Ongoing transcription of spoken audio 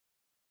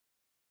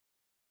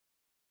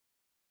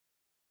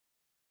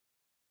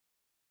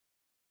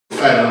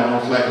excited. I'm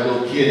almost like a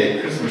little kid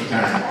at Christmas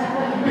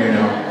time, you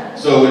know.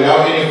 So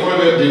without any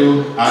further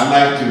ado, I'd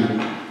like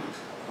to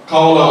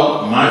call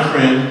up my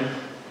friend,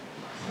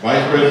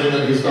 Vice President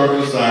of the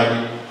Historical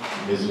Society,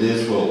 Ms.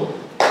 Liz Fuller.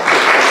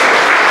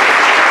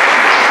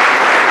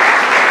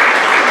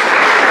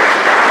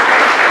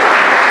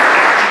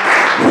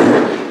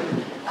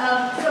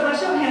 So by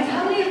show of hands,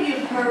 how many of you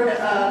have heard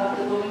of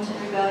the Wilmington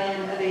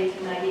Rebellion of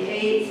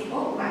 1898?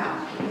 Oh,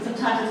 wow.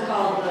 Sometimes it's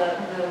called the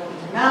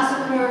Wilmington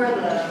Massacre,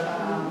 the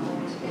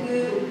Wilmington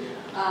Coup,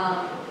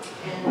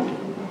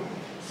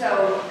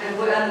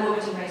 and the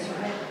Wilmington Race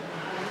Riot.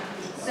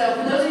 So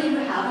for those of you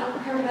who haven't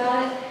heard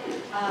about it,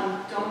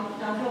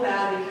 don't feel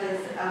bad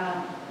because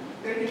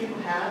very few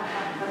people have.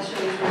 I'll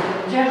show you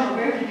in general,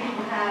 very few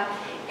people have.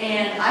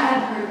 And I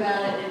hadn't heard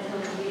about it until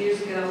a couple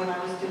years ago when I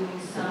was doing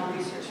some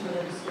research for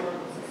the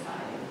Historical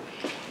Society.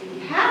 If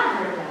you haven't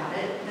heard about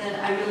it, then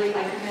I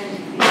recommend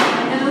you.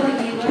 I know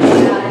that you learn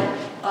about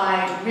it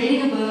by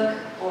reading a book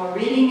or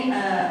reading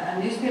a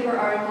newspaper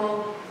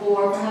article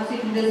or perhaps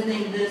even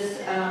visiting this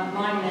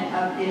monument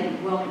up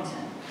in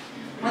Wilmington.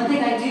 One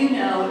thing I do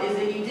know is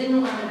that you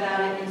didn't learn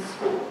about it in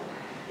school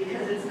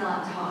because it's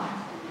not taught.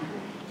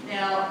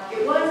 Now,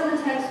 it was in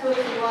the textbook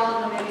for a while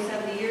ago, maybe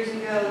 70 years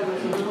ago. There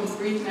was a little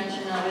brief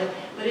mention of it,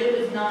 but it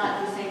was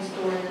not the same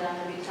story that I'm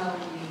going to be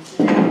telling you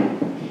today.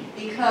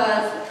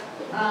 Because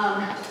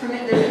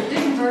there's a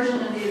different version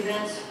of the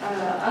events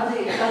of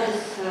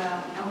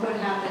what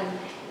happened,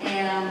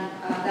 and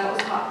that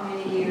was taught for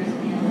many years,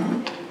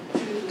 and the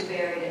truth was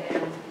buried,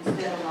 and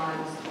instead a lie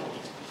was told.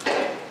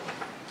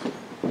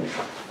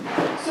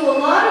 So a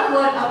lot of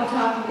what I'll be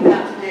talking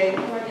about today,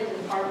 before I get to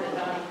the part that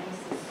Donnie thinks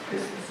is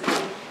Christmas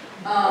Eve,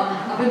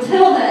 up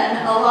until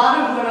then, a lot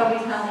of what I'll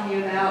be telling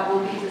you about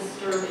will be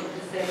disturbing,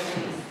 to say the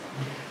least.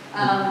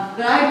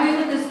 But I agree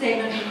with this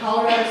statement from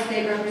Colorado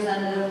State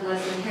Representative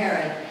Leslie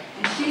Herod,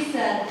 and she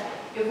said,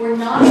 if we're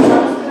not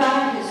honest about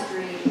our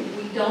history, if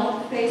we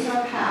don't face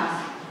our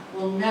past,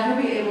 we'll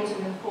never be able to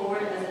move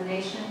forward as a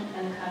nation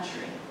and a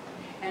country.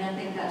 And I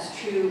think that's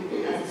true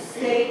as a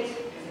state,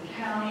 as a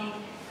county,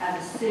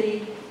 as a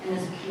city, and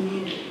as a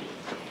community.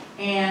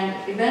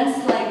 And events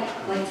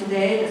like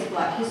today, this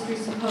Black History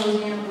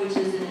Symposium, which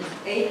is in its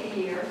 8th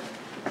year,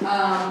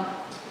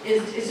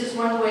 is just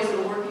one of the ways that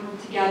we're working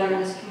together in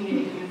this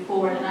community to move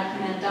forward. And I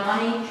commend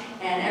Donnie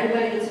and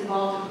everybody that's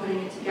involved in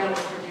putting it together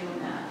for doing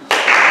that.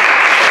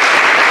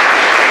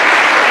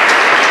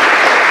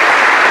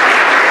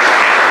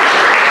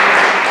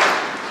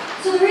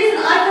 So the reason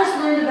I first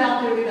learned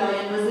about the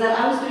rebellion was that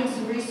I was doing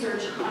some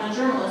research on a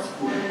journalist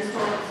for the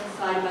Historical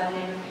Society by the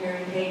name of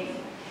Harry Hayden.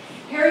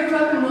 Harry grew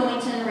up in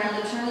Wilmington around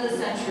the turn of the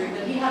century,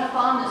 but he had a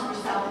fondness for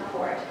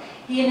Southport.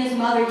 He and his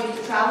mother used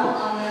to travel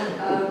on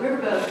the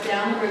riverboat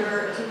down the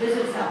river to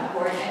visit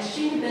Southport, and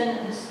she had been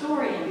an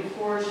historian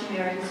before she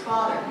married his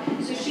father.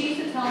 So she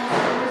used to tell him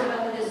stories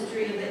about the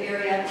history of the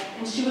area,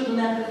 and she would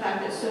lament the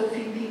fact that so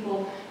few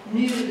people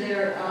knew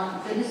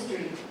the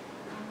history.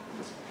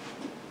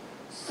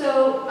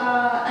 So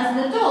as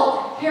an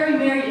adult, Harry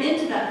married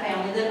into that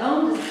family that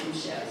owned the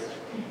steamships.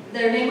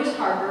 Their name was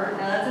Harper.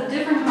 Now that's a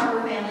different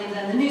Harper family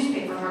than the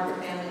newspaper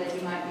Harper family that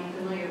you might be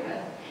familiar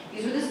with.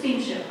 These were the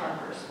steamship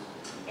Harpers.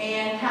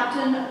 And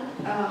Captain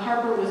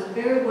Harper was a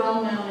very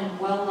well-known and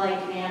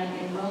well-liked man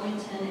in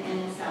Wilmington and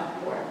in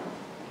Southport.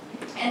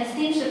 And the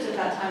steamships at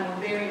that time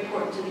were very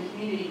important to the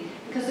community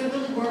because there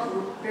really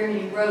weren't very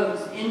many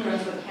roads in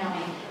Brunswick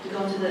County to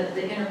go into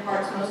the inner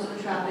parts. Most of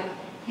the traffic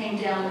came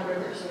down the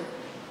rivers.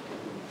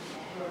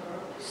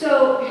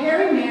 So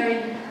Harry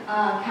married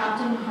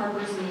Captain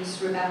Harper's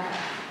niece, Rebecca.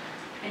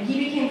 And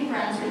he became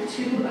friends with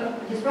two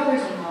of his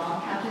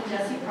brothers-in-law, Captain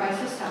Jesse Price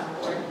of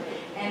Southport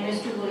and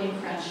Mr. William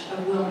French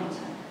of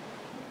Wilmington.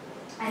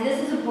 And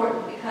this is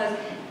important because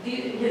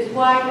his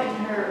wife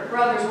and her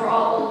brothers were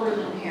all older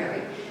than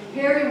Harry.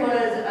 Harry was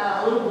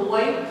a little boy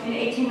in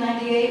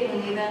 1898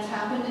 when the events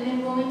happened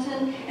in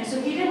Wilmington, and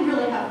so he didn't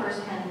really have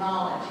first-hand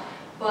knowledge.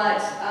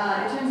 But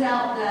it turns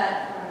out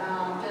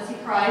that Jesse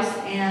Price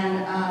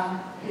and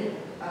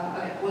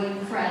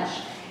William French,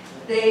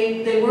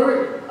 they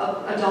were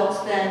adults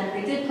then.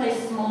 They did play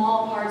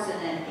small parts in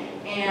it,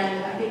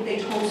 and I think they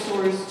told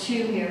stories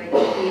to Harry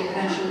that he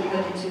eventually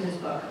put into his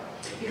book.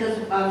 Because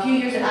a few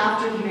years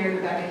after he married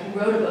Rebecca, he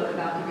wrote a book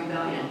about the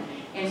rebellion,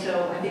 and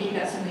so I think he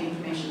got some of the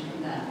information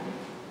from that.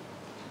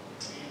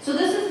 So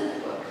this is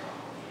his book.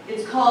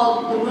 It's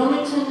called The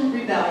Wilmington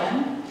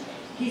Rebellion.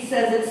 He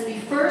says it's the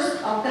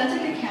first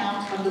authentic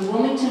account of the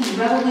Wilmington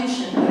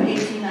Revolution of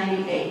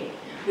 1898,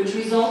 which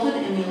resulted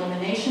in the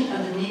elimination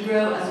of the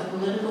Negro as a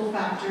political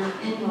factor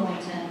in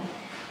Wilmington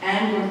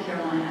and North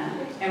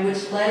Carolina, and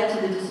which led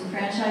to the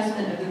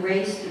disenfranchisement of the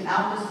race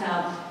throughout the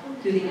South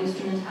through the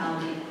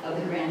instrumentality of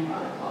the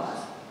Grandfather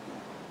Clause.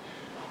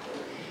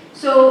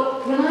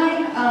 So when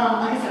like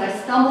I said,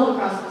 I stumbled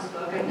across this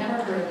book. I'd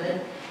never heard of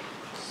it.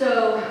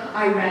 So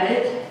I read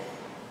it,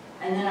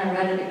 and then I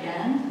read it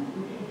again,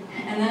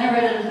 and then I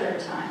read it a third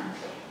time.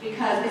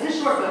 Because it's a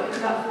short book, it's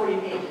about 40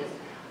 pages.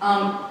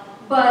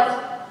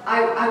 But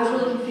I was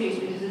really confused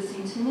because it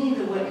seemed to me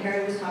that what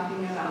Harry was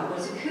talking about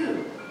was a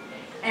coup.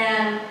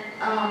 And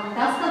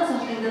that's not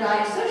something that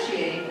I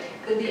associate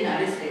with the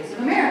United States of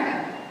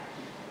America.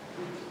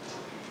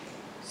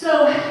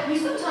 So you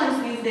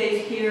sometimes these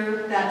days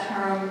hear that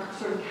term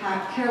sort of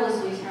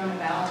carelessly thrown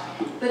about,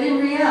 but in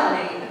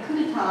reality, a coup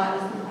d'etat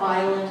is the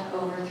violent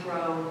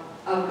overthrow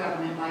of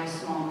government by a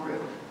small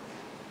group.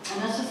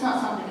 And that's just not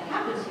something that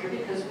happens here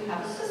because we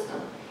have a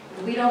system.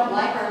 If we don't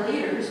like our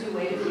leaders, we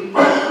wait a few years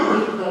and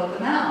we vote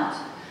them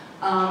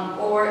out.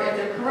 Or if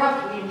they're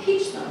corrupt, we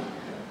impeach them.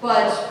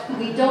 But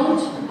we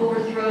don't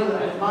overthrow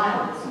them with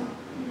violence.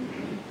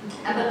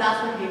 But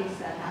that's what Hayden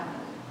said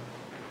happened.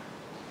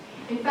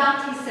 In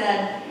fact, he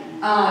said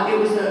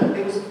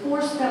it was a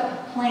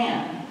four-step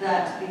plan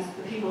that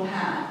the people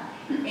had.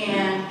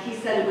 And he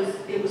said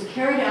it was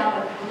carried out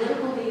by the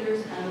political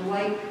leaders and the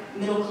white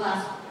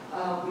middle-class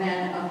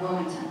men of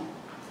Wilmington.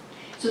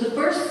 So the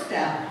first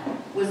step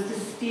was to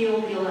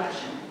steal the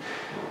election.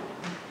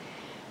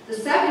 The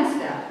second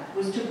step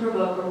was to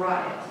provoke a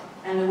riot.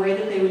 And the way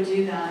that they would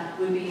do that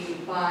would be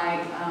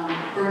by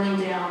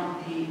burning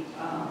down the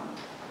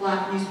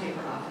black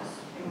newspaper office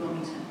in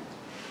Wilmington.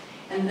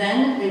 And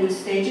then they would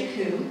stage a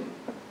coup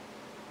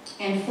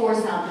and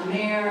force out the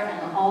mayor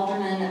and the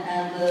alderman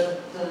and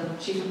the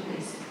chief of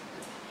police.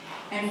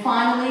 And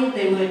finally,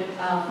 they would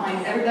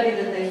find everybody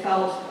that they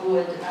felt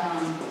would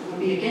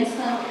be against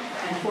them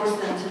and force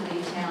them to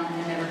leave town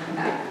and never come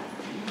back.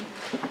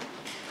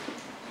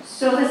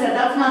 So as I said,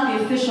 that's not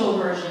the official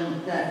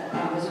version that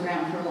was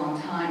around for a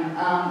long time.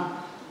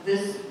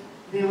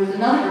 There was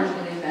another version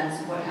of the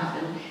events of what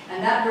happened,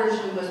 and that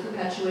version was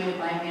perpetuated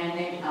by a man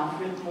named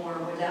Alfred Moore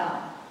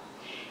Waddell.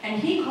 And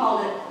he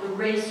called it the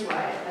race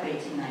riot of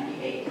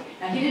 1898.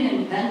 Now, he didn't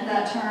invent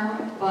that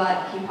term,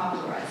 but he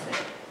popularized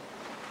it.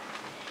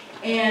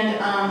 And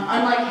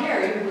unlike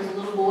Harry, who was a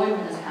little boy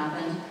when this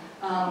happened,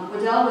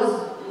 Waddell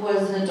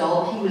was an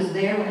adult. He was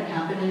there when it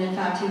happened, and in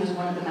fact, he was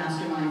one of the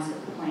masterminds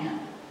of the plan.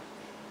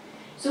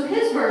 So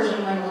his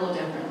version went a little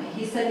differently.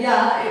 He said,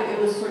 yeah, it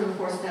was sort of a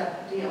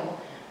four-step deal.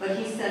 But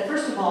he said,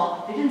 first of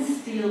all, they didn't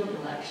steal the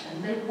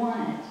election, they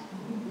won it.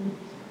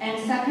 And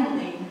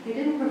secondly, they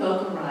didn't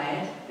provoke a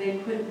riot, they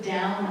put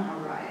down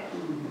a riot.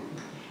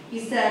 He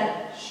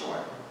said,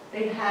 sure,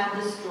 they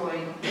had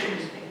destroyed the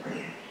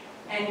newspaper.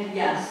 And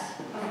yes,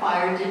 a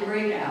fire did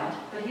break out,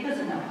 but he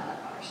doesn't know how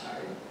that fire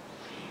started.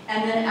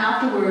 And then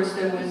afterwards,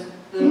 there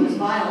was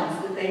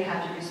violence that they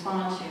had to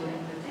respond to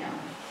and put down.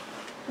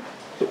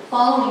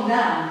 Following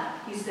that,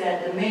 he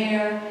said the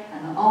mayor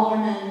and the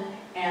alderman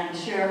and the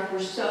sheriff were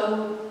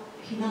so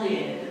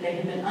humiliated that they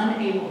had been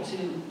unable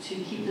to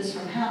keep this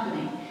from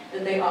happening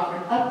that they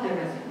offered up their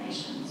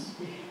resignations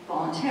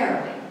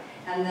voluntarily,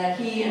 and that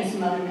he and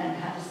some other men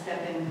had to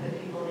step in and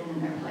put people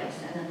in their place,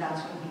 and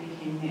that's when he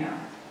became mayor.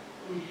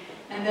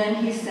 And then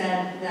he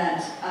said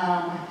that,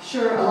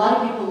 sure, a lot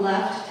of people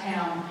left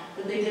town,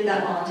 but they did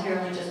that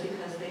voluntarily just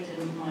because they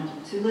didn't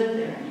want to live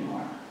there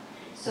anymore.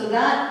 So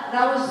that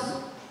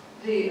was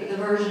the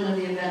version of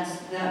the events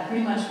that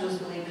pretty much was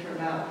believed for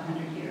about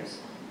 100 years.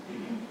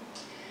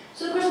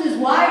 So the question is,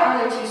 why are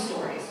there two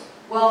stories?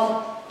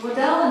 Well,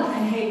 Waddell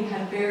and Hayden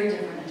had very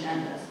different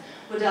agendas.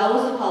 Waddell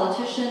was a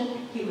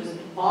politician, he was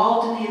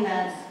involved in the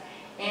events,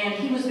 and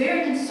he was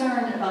very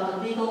concerned about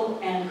the legal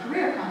and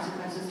career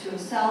consequences to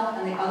himself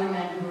and the other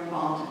men who were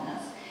involved in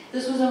this.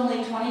 This was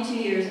only 22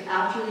 years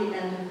after the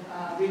end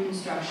of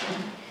Reconstruction.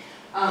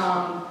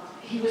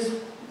 He was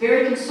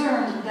very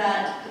concerned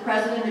that the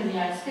President of the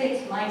United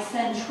States might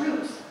send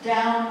troops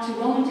down to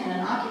Wilmington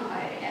and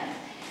occupy it again.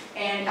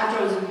 And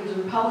after he was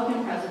a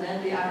Republican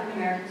president, the African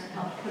Americans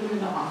helped put him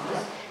into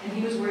office, and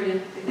he was worried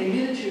if they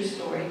knew the true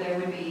story, there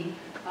would be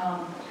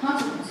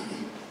consequences.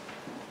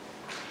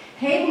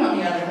 Hayden, on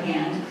the other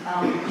hand,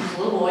 he was a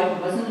little boy,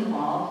 he wasn't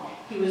involved.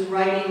 He was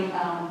writing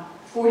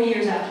 40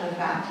 years after the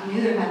fact. He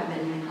knew there hadn't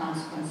been any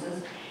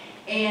consequences.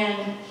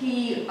 And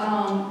he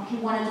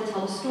wanted to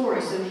tell the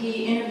story, so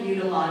he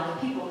interviewed a lot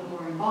of people who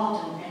were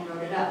involved and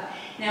wrote it up.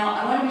 Now,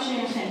 I want to be sure you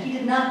understand, he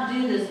did not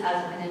do this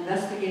as an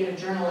investigative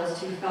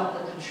journalist who felt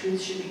that the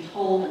truth should be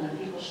told and that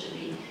people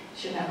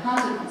should have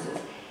consequences.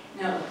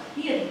 No,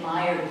 he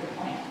admired the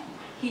plan.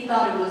 He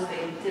thought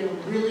they did a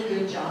really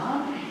good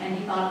job, and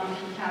he thought if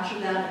he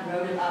captured that and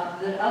wrote it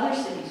up, that other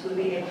cities would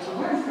be able to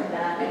learn from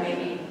that and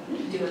maybe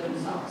do it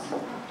themselves.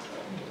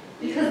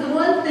 Because the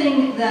one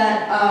thing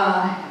that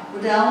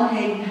Waddell and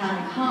Hayden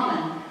had in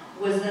common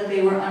was that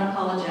they were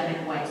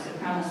unapologetic white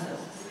supremacists.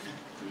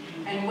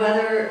 And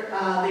whether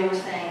they were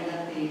saying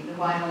that the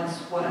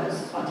violence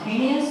was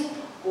spontaneous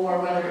or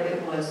whether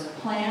it was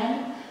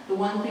planned, the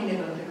one thing they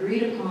both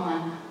agreed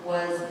upon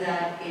was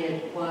that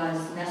it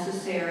was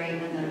necessary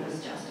and that it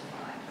was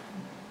justified.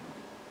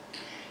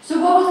 So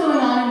what was going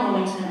on in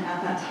Wilmington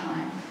at that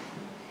time?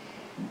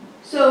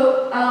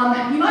 So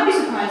you might be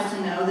surprised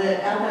to know that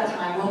at that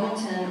time,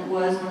 Wilmington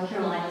was North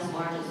Carolina's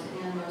largest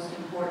and most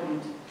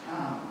important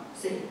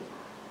city.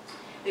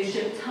 They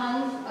shipped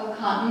tons of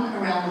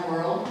cotton around the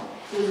world.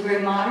 It was a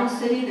very modern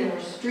city. There were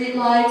street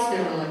lights,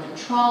 there were electric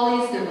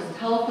trolleys, there was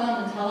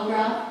telephone and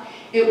telegraph.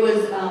 It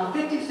was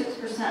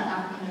 56%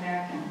 African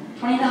American.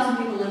 20,000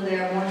 people lived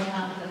there, more than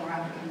half of them were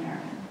African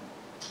American.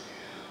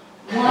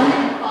 1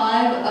 in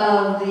 5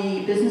 of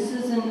the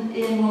businesses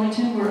in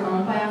Wilmington were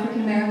owned by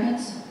African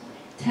Americans.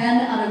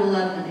 10 out of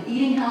 11 of the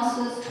eating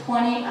houses,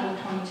 20 out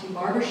of 22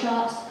 barber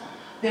shops.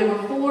 There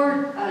were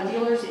 4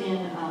 dealers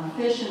in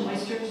fish and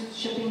oysters,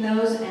 shipping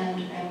those,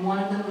 and one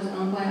of them was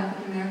owned by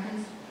African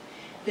Americans.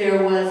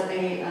 There was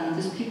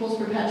this People's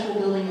Perpetual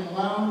Building and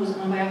Loan was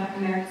owned by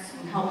African Americans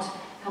and helped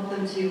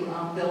them to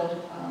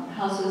build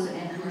houses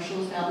and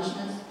commercial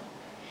establishments.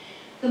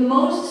 The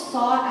most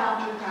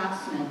sought-after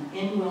craftsmen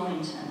in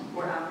Wilmington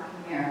were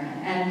African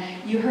American,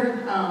 and you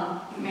heard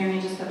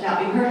Marion just stepped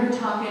out. You heard her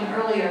talking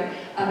earlier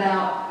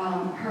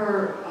about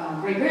her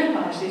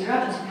great-grandfather, Caesar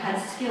Evans, who had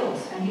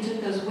skills, and he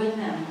took those with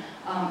him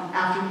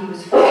after he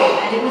was free.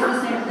 And it was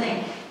the same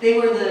thing. They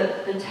were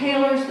the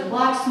tailors, the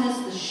blacksmiths,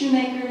 the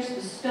shoemakers,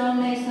 the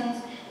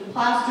stonemasons, the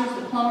plasters,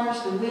 the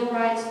plumbers, the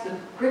wheelwrights, the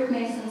brick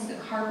masons, the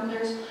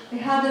carpenters. They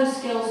had those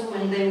skills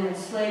when they were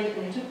enslaved,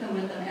 and they took them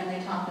with them, and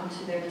they taught them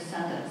to their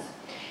descendants.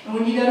 And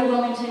when you go to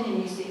Wilmington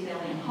and you see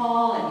Thalian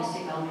Hall and you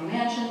see Bellevue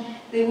Mansion,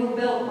 they were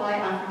built by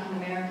African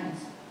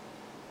Americans.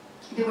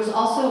 There was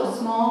also a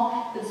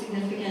small but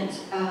significant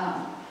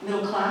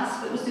middle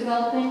class that was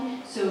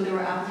developing. So there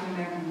were African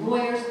American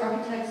lawyers,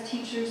 architects,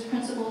 teachers,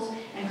 principals,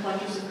 and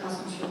collectors of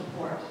customs for the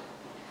port.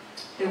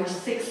 There were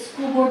 6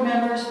 school board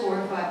members, 4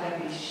 or 5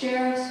 deputy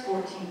sheriffs,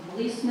 14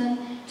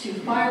 policemen, 2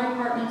 fire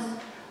departments,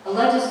 a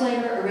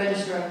legislator, a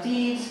register of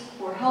deeds,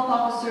 4 health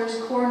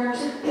officers, coroners,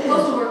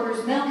 postal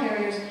workers, mail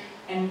carriers,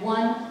 and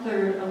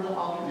 1/3 of the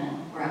aldermen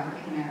were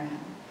African American.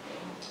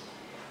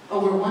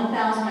 Over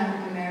 1,000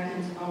 African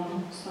Americans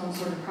owned some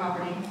sort of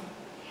property.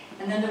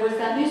 And then there was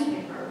that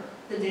newspaper,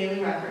 the Daily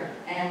Record,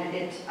 and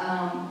it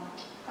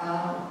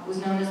was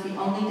known as the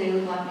only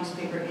daily black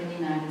newspaper in the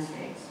United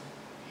States.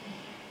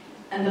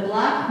 And the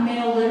black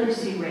male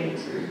literacy rate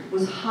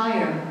was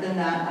higher than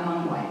that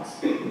among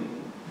whites.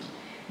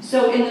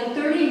 So in the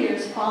 30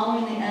 years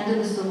following the end of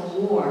the Civil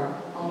War,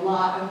 a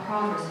lot of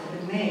progress had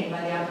been made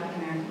by the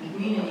African American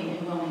community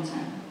in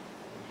Wilmington.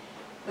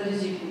 But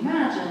as you can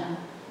imagine,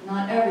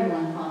 not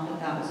everyone thought that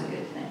that was a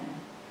good thing.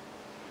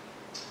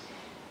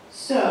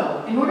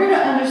 So, in order to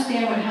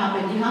understand what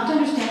happened, you have to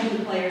understand who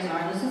the players are.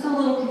 And this is a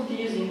little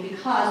confusing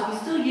because we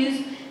still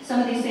use some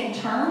of these same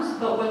terms,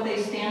 but what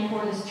they stand for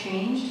has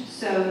changed.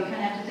 So you kind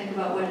of have to think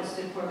about what it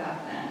stood for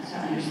back then to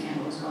understand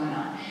what was going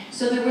on.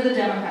 So there were the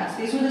Democrats.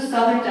 These were the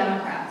Southern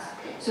Democrats.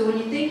 So when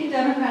you think of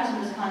Democrats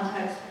in this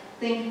context,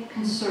 think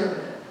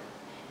conservative.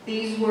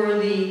 These were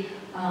the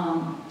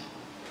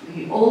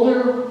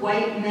older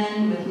white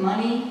men with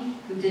money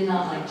who did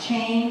not like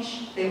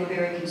change. They were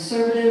very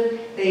conservative.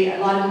 A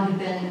lot of them had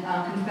been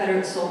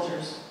Confederate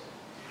soldiers.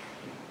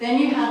 Then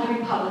you had the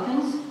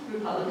Republicans. The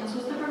Republicans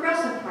was the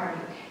Progressive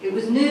Party. It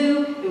was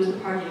new. It was the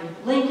party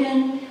of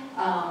Lincoln.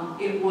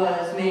 It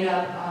was made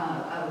up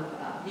of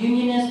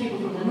Unionists, people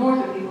from the North,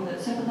 or people that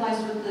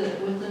sympathized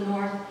with the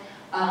North,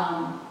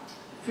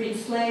 freed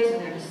slaves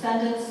and their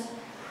descendants.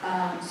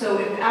 So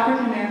if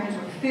African Americans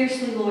were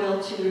fiercely loyal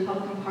to the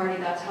Republican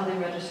Party, that's how they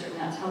registered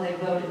and that's how they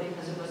voted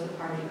because it was the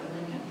party of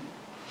Lincoln.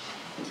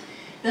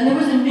 Then there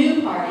was a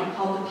new party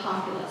called the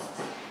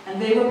Populists,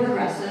 and they were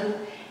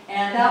progressive,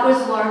 and that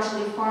was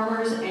largely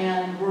farmers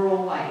and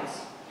rural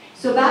whites.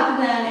 So back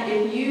then,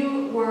 if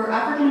you were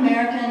African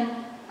American,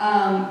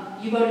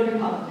 you voted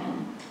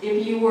Republican.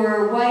 If you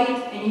were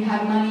white and you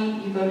had money,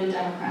 you voted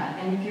Democrat.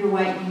 And if you were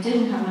white and you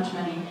didn't have much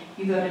money,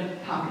 you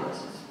voted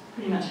Populist. That's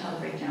pretty much how the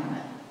breakdown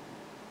went.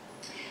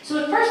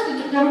 So at first,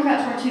 the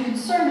Democrats weren't too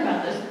concerned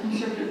about this, the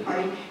Conservative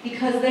Party,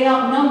 because they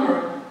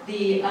outnumbered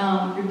the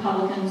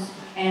Republicans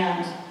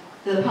and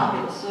the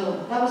Populists,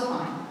 so that was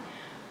fine.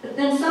 But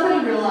then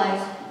somebody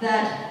realized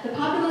that the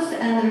Populists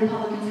and the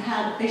Republicans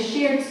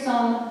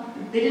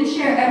they didn't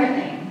share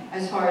everything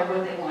as far as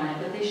what they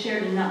wanted, but they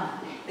shared enough.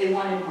 They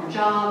wanted more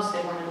jobs,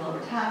 they wanted lower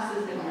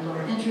taxes, they wanted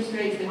lower interest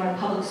rates, they wanted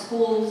public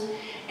schools,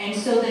 and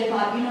so they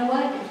thought, you know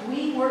what, if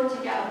we work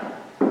together,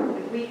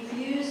 if we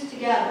fuse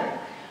together,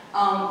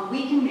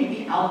 we can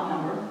maybe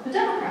outnumber the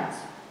Democrats.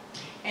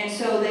 And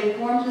so they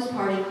formed this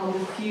party called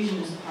the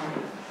Fusionist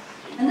Party.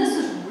 And this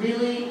is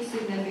really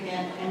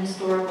significant and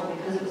historical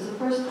because it was the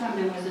first time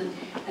there was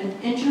an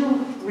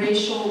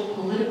interracial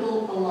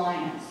political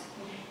alliance.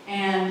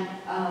 And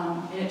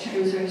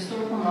it was very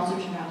historical and also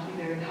turned out to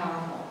be very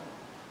powerful.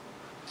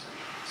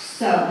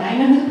 So now you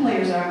know who the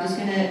players are. I'm just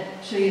going to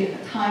show you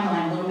a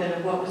timeline, a little bit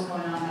of what was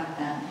going on back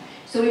then.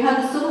 So we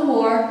had the Civil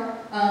War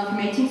from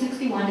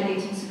 1861 to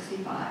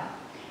 1865.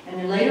 And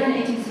then later in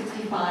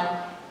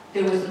 1865,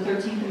 there was the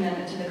 13th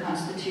Amendment to the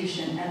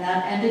Constitution, and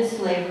that ended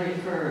slavery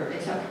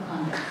except for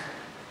convicts.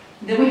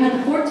 Then we had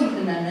the 14th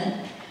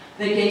Amendment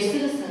that gave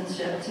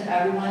citizenship to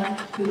everyone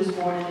who was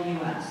born in the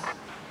U.S.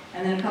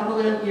 And then a couple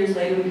of years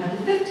later, we had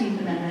the 15th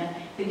Amendment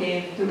that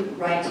gave the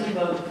right to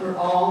vote for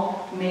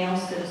all male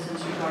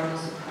citizens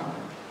regardless of color.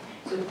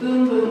 So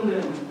boom, boom,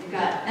 boom. We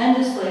got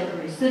end of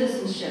slavery,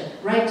 citizenship,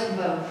 right to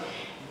vote,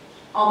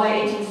 all by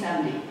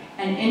 1870.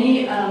 And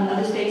any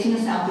other states in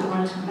the South that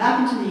wanted to come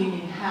back into the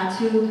Union had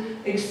to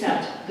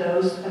accept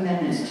those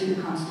amendments to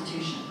the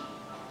Constitution.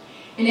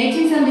 In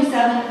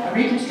 1877,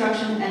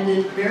 Reconstruction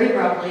ended very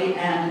abruptly,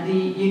 and the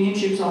Union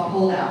troops all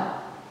pulled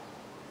out.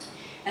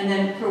 And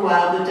then for a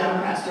while, the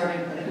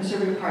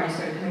Conservative Party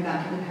started coming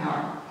back into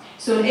power.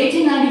 So in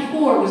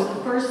 1894 was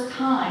the first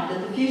time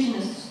that the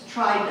Fusionists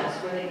tried this,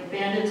 where they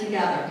banded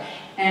together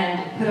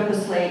and put up a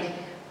slate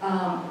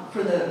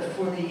for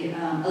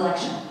the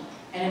election,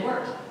 and it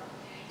worked.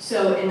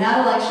 So in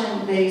that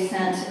election, they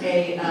sent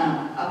a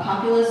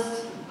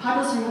populist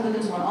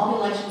Republicans won all the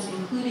elections,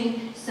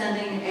 including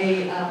sending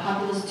a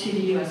populist to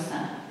the U.S.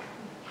 Senate.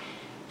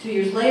 2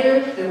 years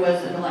later, there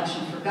was an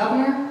election for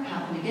governor,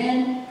 happened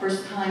again.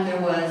 First time there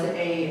was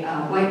a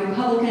white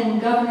Republican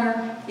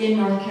governor in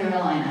North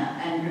Carolina.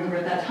 And remember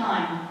at that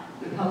time,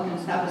 the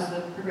Republicans, that was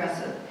the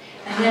progressive.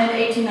 And then in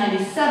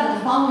 1897,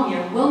 the following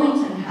year,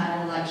 Wilmington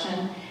had an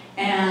election,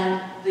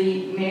 and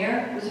the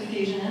mayor was a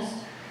fusionist,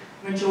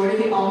 majority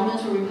of the aldermen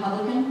were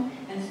Republican,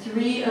 and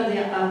 3 of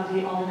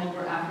the aldermen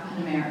were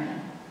African American.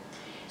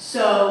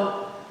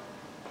 So,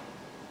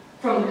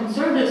 from the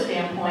conservative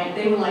standpoint,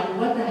 they were like,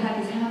 what the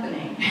heck is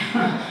happening?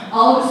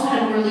 All of a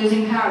sudden, we're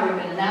losing power. There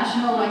had been a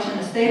national election,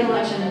 a state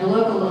election, and a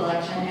local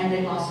election, and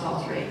they lost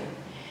all 3.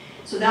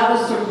 So that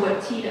was sort of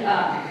what teed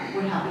up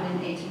what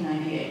happened in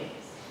 1898.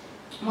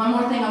 One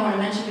more thing I want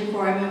to mention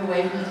before I move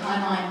away from the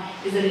timeline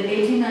is that in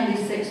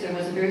 1896, there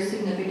was a very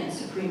significant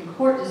Supreme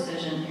Court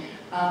decision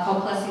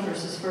called Plessy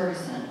versus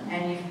Ferguson.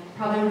 And you've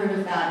probably heard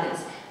of that.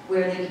 It's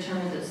where they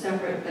determined that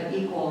separate but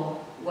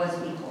equal was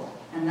equal.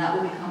 And that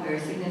will become very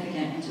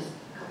significant in just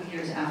a couple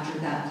years after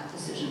that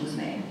decision was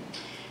made.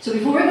 So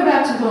before we go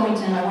back to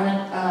Wilmington, I want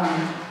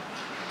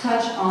to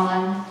touch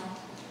on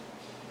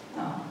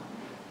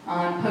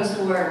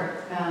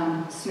post-war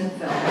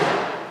Smithville.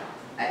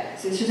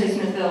 So it should say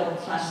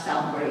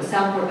Smithville/Southport. It was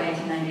Southport by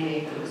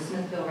 1898, but it was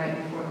Smithville right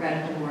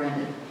after the war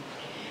ended.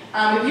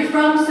 If you're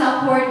from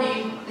Southport,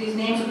 these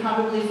names are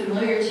probably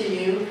familiar to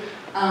you.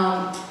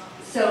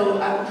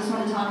 So I just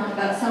want to talk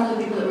about some of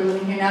the people that were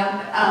living here.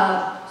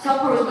 Now,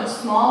 Southport was much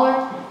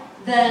smaller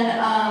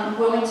than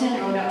Wilmington.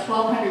 There were about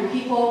 1,200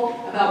 people.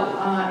 In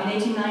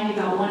 1890,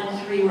 about 1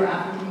 in 3 were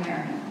African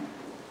American.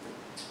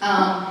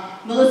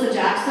 Melissa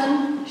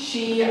Jackson,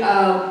 she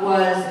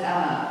was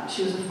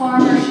a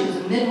farmer, she was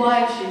a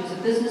midwife, she was a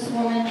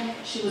businesswoman,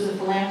 she was a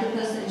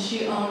philanthropist, and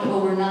she owned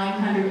over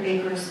 900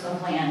 acres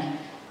of land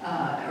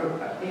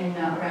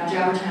around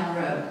Jabbertown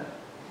Road.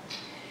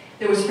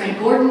 There was Frank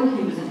Gordon,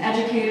 he was an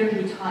educator,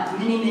 he taught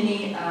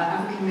many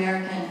African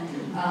American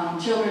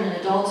children and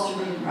adults to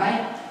read and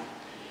write.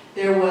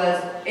 There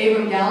was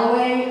Abram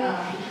Galloway,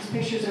 his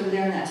picture's over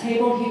there on that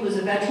table. He was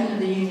a veteran of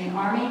the Union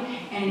Army,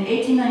 and in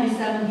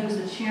 1897 he was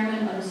the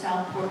chairman of the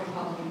Southport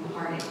Republican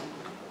Party.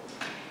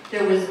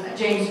 There was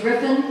James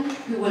Griffin,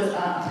 who was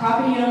a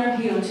property owner.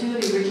 He owned 2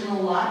 of the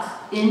original lots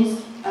in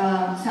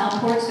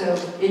Southport, so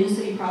in the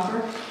city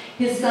proper.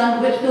 His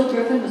son, Whitfield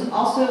Griffin, was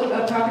also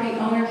a property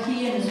owner.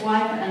 He and his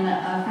wife and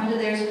a friend of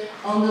theirs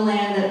owned the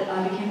land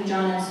that became the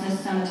John N. Smith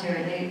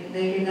Cemetery.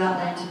 They gave that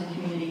land to the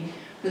community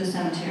for the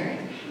cemetery.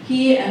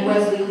 He and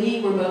Wesley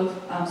Lee were both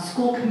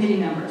school committee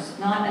members.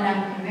 Not an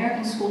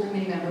African-American school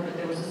committee member, but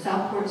there was a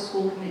Southport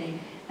school committee,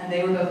 and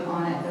they were both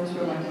on it. Those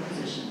were elected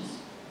positions.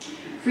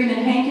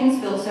 Freeman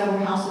Hankins built several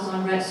houses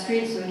on Rhett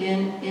Street, so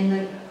again, in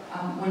the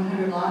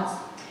 100 lots.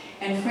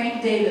 And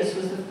Frank Davis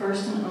was the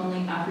first and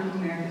only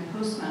African-American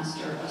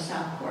postmaster of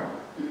Southport.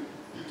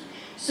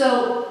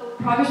 So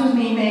progress was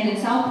being made in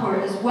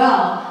Southport as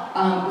well.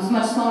 It was a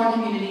much smaller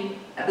community,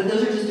 but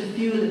those are just a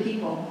few of the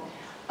people.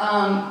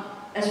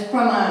 As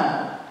from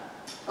an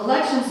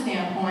election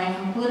standpoint,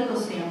 from a political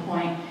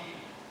standpoint,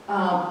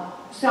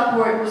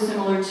 Southport was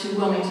similar to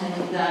Wilmington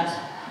in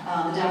that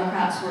the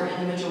Democrats were in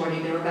the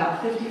majority. There were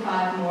about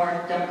 55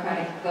 more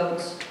Democratic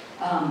votes,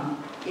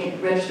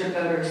 registered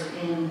voters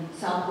in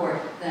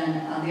Southport than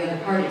the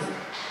other parties.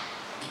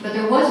 But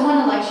there was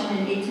one election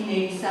in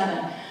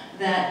 1887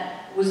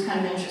 that was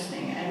kind of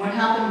interesting. And what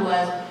happened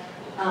was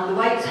the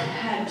whites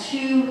had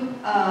 2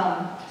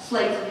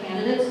 slates of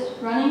candidates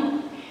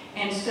running.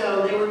 And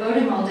so they were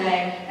voting all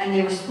day, and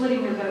they were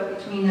splitting their vote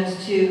between those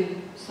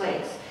 2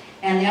 slates.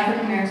 And the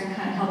African Americans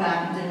kind of held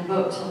back and didn't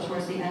vote until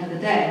towards the end of the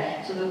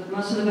day. So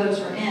most of the votes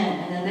were in,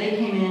 and then they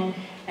came in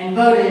and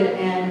voted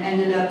and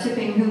ended up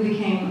tipping who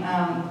became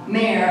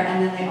mayor,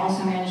 and then they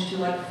also managed to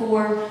elect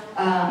 4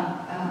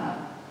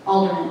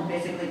 aldermen,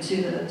 basically,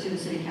 to the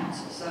city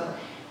council. So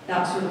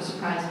that sort of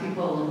surprised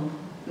people, and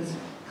was a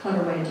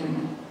clever way of doing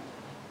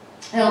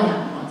it. It only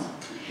happened once.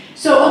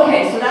 So,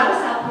 okay, so that was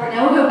Southport.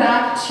 Now we'll go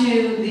back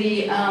to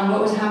the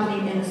what was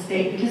happening in the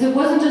state, because it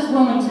wasn't just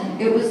Wilmington.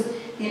 It was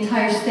the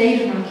entire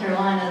state of North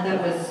Carolina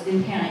that was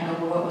in panic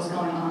over what was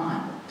going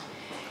on.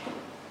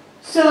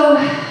 So,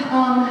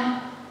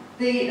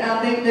 they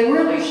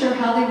weren't really sure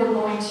how they were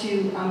going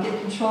to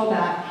get control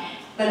back,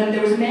 but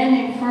there was a man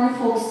named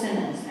Furnifold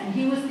Simmons, and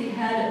he was the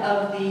head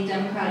of the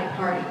Democratic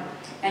Party.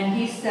 And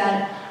he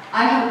said,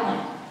 I have a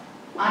plan.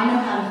 I know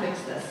how to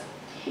fix this.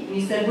 And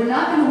he said, we're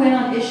not going to win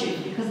on issues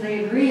because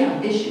they agree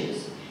on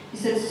issues. He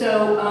said,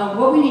 so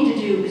what we need to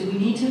do is we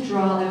need to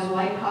draw those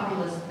white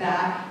populists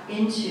back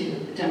into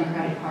the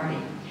Democratic Party.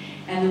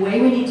 And the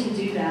way we need to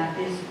do that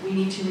is we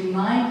need to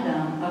remind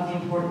them of the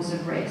importance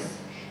of race.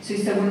 So he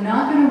said, we're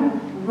not going to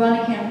run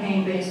a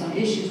campaign based on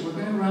issues, we're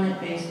going to run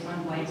it based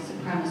on white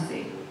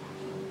supremacy.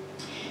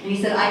 And he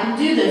said, I can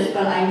do this,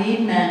 but I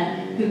need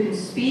men who can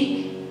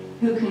speak,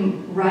 who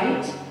can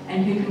write,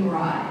 and who can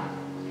ride.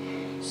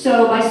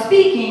 So by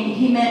speaking,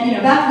 he meant,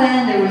 back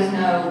then there was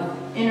no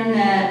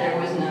internet,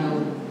 there was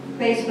no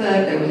Facebook,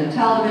 there was no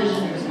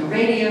television, there was no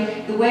radio.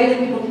 The way that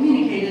people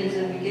communicated is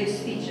that we give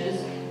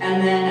speeches,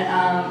 and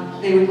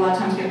then they would a lot of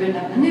times get written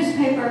up in the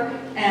newspaper,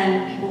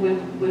 and people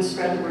would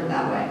spread the word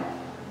that way.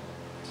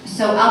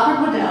 So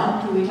Alfred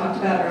Waddell, who we talked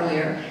about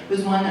earlier,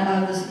 was one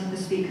of the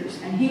speakers,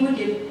 and he would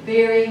give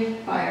very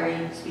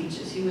fiery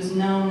speeches. He was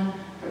known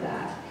for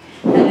that.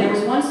 And there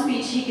was one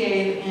speech he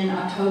gave in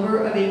October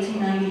of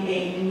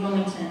 1898 in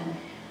Wilmington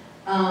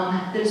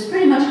that has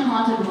pretty much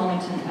haunted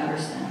Wilmington ever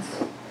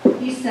since.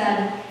 He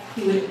said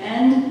he would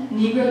end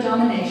Negro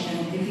domination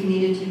if he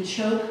needed to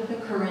choke the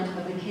current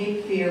of the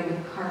Cape Fear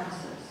with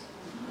carcasses.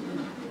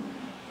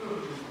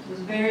 It was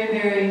very,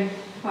 very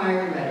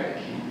fiery rhetoric.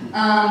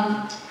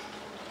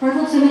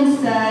 Fernald Simmons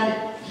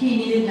said he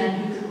needed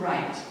men who could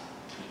write.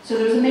 So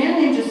there was a man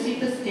named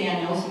Josephus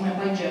Daniels, he went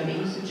by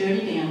Jody, so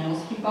Jody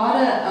Daniels. He bought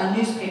a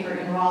newspaper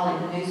in Raleigh,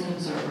 the News and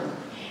Observer,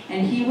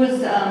 and he was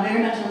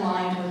very much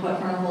aligned with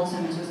what Fernald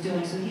Simmons was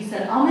doing. So he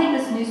said, I'll make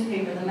this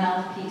newspaper the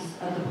mouthpiece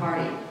of the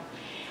party.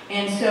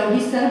 And so he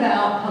set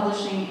about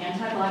publishing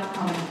anti-black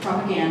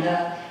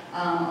propaganda,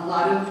 a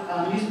lot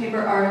of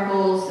newspaper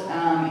articles,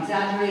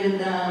 exaggerated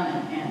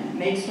them and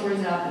made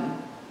stories up,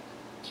 and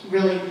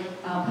really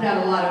put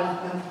out a lot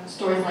of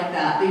stories like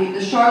that.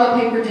 The Charlotte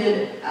paper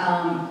did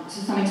to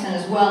some extent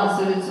as well, and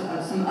so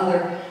did some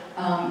other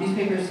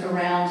newspapers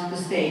around the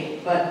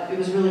state, but it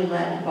was really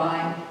led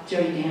by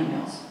Jody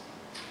Daniels.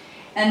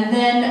 And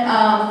then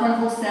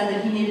Fernald said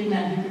that he needed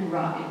men who could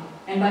ride,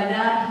 and by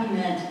that he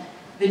meant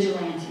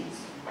vigilantes.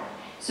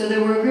 So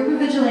there were a group of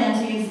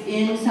vigilantes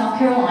in South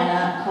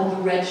Carolina called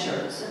the Red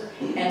Shirts,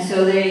 and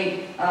so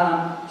they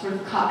sort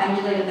of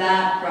emulated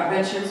that, brought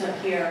red shirts up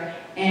here,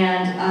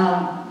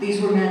 and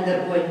these were men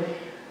that would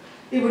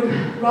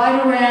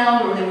ride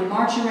around or they would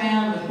march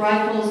around with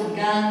rifles and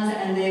guns,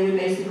 and they would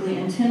basically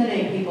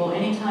intimidate people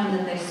anytime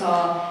that they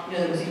saw,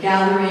 there was a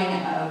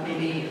gathering of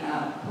maybe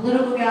a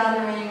political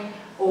gathering,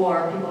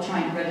 or people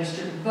trying to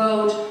register to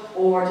vote,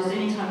 or just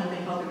any time that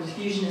they felt there was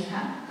fusionist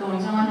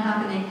goings on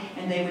happening,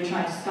 and they would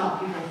try to stop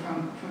people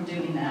from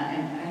doing that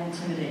and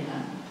intimidate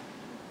them.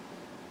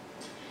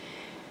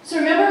 So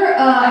remember,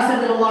 I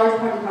said that a large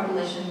part of the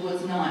population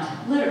was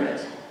not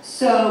literate.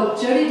 So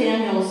Jody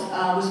Daniels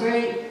was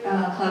very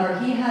clever.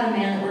 He had a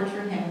man that worked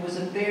for him who was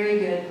a very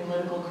good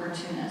political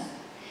cartoonist,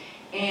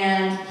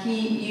 and he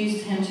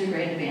used him to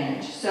great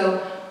advantage.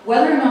 So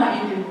whether or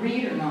not you could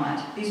read or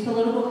not, these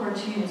political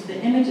cartoons,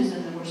 the images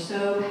in them were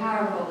so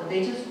powerful that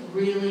they just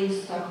really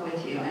stuck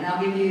with you. And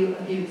I'll give you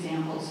a few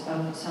examples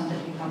of some that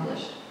he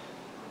published.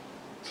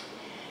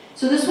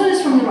 So this one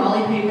is from the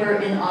Raleigh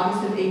paper in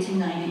August of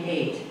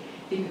 1898,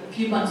 a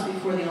few months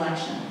before the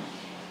election.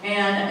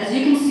 And as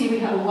you can see, we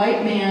have a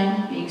white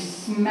man being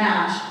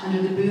smashed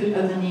under the boot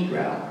of the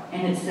Negro.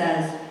 And it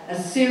says,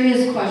 a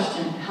serious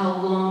question,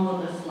 how long will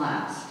this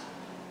last?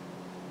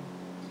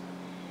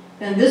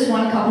 Then this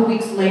one, a couple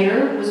weeks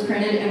later, was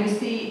printed, and we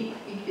see,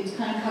 it's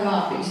kind of cut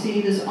off, but you see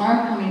this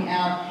arm coming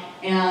out,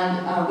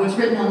 and what's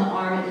written on the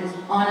arm is,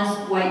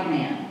 honest white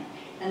man.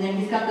 And then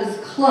he's got this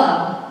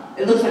club,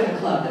 it looks like a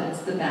club, but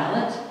it's the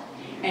ballot,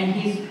 and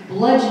he's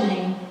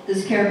bludgeoning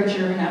this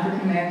caricature of an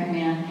African-American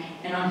man,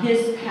 and on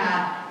his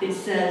hat, it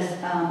says,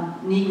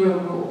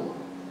 Negro rule.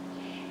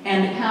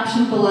 And the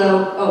caption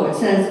below, it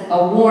says,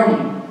 a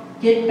warning,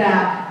 get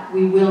back,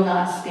 we will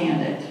not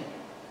stand it.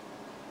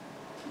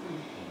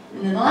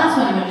 And then the last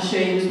one I'm going to show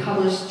you was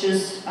published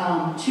just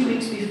 2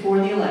 weeks before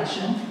the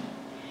election.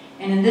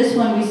 And in this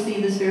one, we see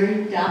this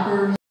very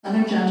dapper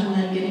Southern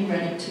gentleman getting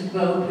ready to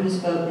vote, put his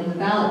vote in the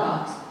ballot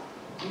box.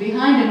 And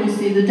behind him, we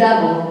see the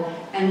devil,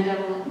 and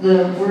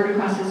the word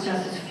across his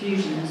chest is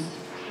fusionist.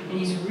 And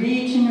he's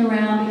reaching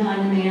around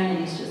behind the man, and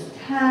he's just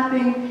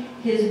tapping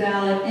his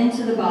ballot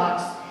into the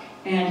box,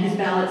 and his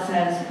ballot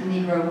says,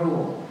 Negro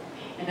rule.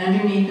 And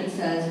underneath it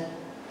says,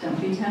 don't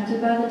be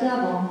tempted by the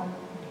devil.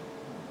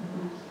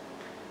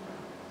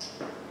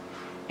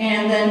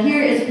 And then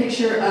here is a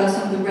picture of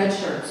some of the red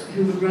shirts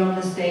who would roam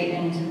the state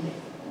and intimidate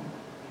people.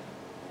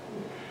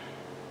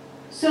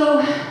 So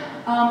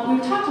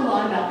we've talked a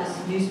lot about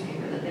this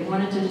newspaper, that they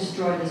wanted to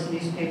destroy this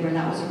newspaper, and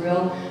that was a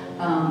real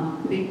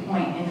big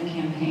point in the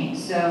campaign.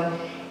 So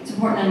it's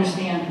important to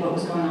understand what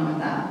was going on with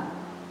that.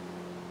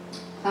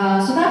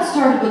 So that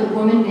started with a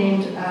woman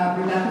named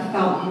Rebecca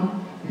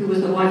Felton, who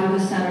was the wife of a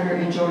senator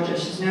in Georgia.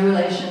 She's no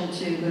relation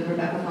to the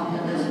Rebecca Felton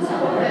that lives in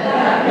Southport.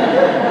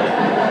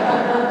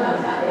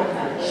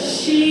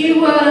 She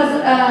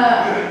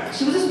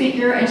was a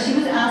speaker, and she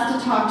was asked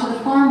to talk to the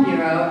Farm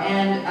Bureau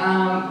and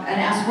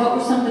asked what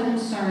were some of the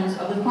concerns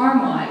of the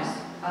farm wives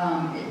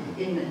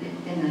in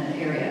the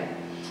area.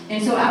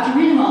 And so after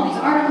reading all these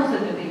articles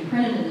that had been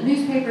printed in the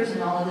newspapers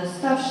and all of this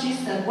stuff, she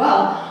said,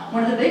 well,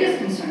 one of the biggest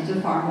concerns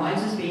of farm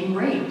wives is being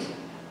raped.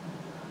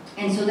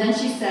 And so then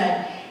she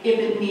said, if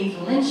it means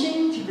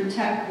lynching to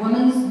protect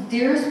women's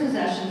dearest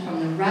possession from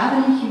the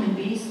ravening human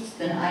beasts,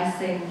 then I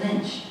say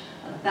lynch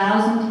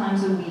 1,000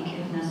 times a week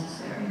if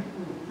necessary.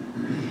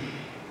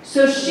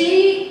 So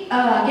she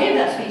gave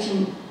that speech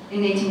in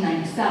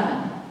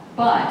 1897,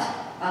 but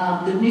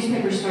the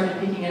newspapers started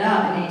picking it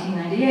up in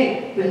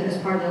 1898 as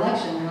part of the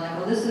election. They were like,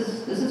 well, this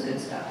is good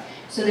stuff.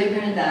 So they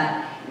printed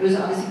that. It was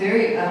obviously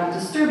very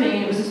disturbing,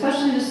 and it was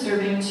especially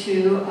disturbing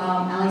to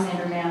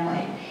Alexander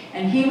Manley.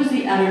 And he was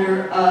the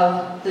editor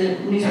of the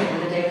newspaper,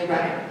 the Daily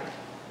Record.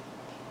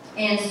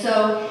 And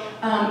so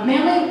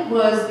Manley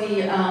was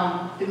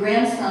the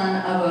grandson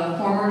of a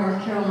former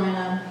North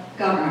Carolina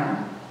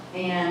governor,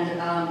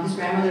 and his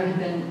grandmother had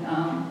been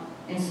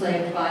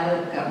enslaved by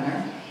the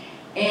governor.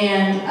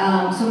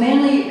 And so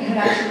Manley had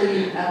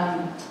actually,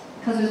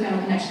 because of his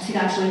family connections, he'd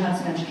actually had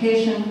some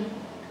education,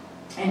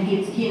 and he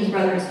and his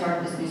brother had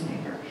started this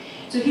newspaper.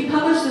 So he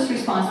published this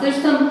response.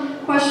 There's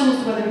some question as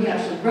to whether he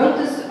actually wrote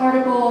this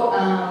article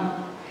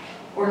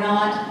or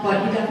not,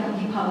 but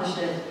he published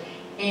it,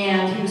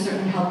 and he was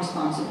certainly held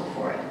responsible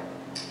for it.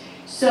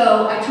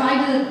 So I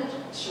tried to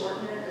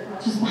shorten it as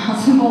much as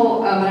possible,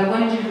 but I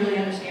wanted you to really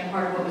understand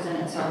part of what was in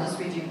it, so I'll just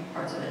read you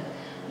parts of it.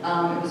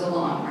 It was a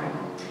long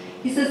article.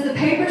 He says, the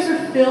papers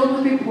are filled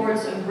with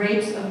reports of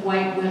rapes of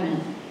white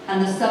women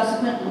and the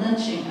subsequent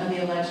lynching of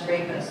the alleged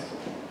rapist.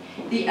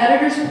 The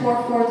editors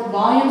pour forth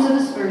volumes of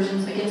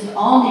aspersions against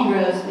all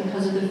Negroes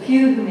because of the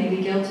few who may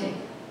be guilty.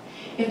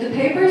 If the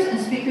papers and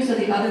speakers of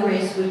the other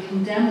race would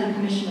condemn the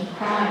commission of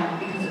crime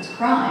because it's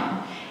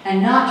crime,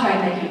 and not try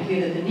to make it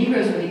appear that the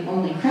Negroes were the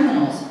only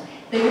criminals,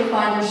 they would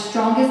find their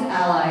strongest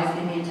allies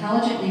in the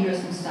intelligent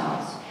Negroes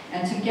themselves,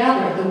 and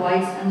together the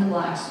whites and the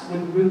blacks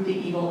would root the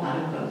evil out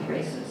of both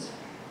races.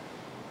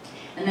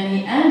 And then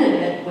he ended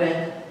it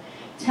with,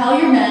 tell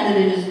your men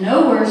that it is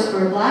no worse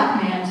for a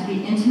black man to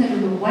be intimate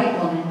with a white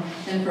woman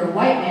than for a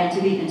white man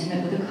to be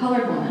intimate with a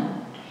colored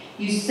woman.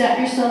 You set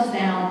yourselves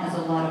down as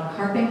a lot of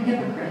carping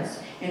hypocrites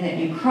in that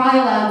you cry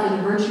aloud for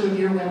the virtue of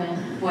your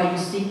women while you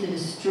seek to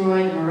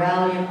destroy the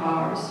morality of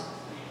ours.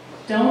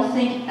 Don't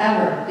think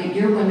ever that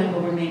your women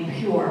will remain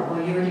pure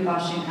while you are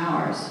debauching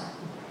ours.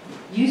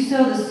 You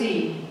sow the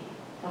seed,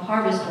 the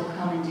harvest will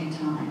come in due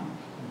time.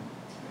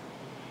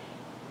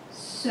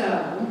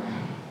 So,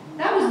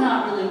 that was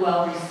not really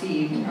well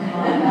received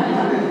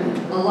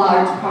among a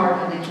large part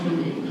of the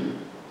community.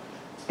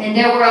 And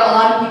there were a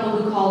lot of people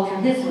who called for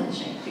his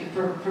lynching,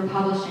 for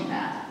publishing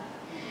that.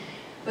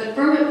 But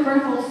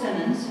Fernald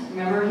Simmons,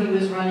 remember he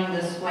was running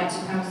this white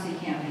supremacy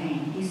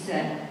campaign, he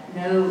said,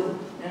 no,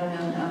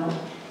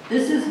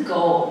 this is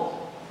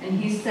gold. And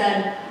he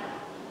said,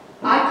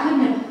 I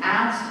couldn't have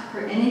asked for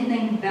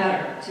anything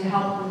better to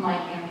help with my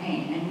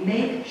campaign and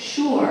make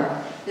sure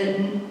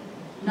that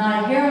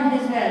not a hair on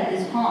his head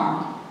is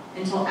harmed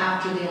until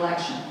after the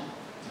election.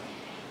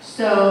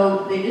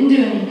 So they didn't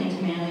do anything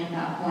to Manley at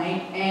that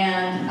point,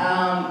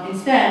 and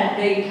instead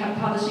they kept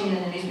publishing it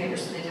in the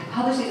newspapers. So they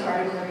publish these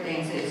articles every day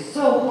and say it's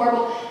so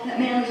horrible, that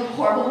Manley's a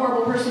horrible,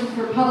 horrible person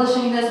for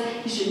publishing this,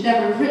 he should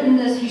never have written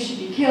this, he should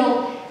be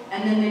killed.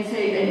 And then they'd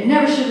say, it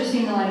never should have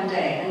seen the light of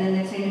day. And then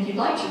they'd say, if you'd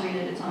like to read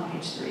it, it's on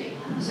page 3.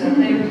 So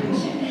they were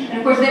publishing. And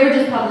of course, they were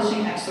just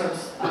publishing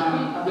excerpts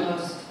of the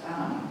most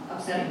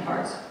upsetting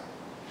parts.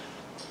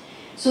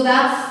 So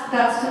that's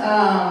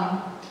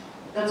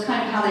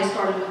kind of how they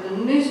started with the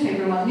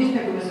newspaper, while the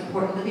newspaper was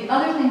important. But the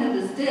other thing that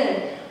this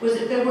did was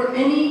that there were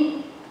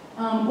any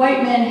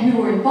white men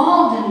who were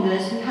involved in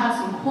this who had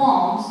some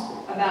qualms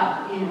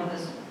about,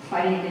 this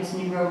fighting against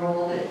Negro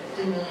rule that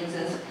didn't really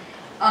exist.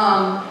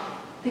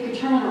 They could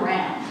turn it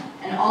around,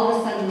 and all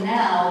of a sudden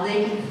now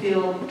they could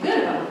feel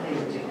good about what they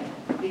were doing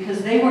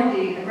because they weren't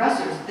the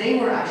aggressors. They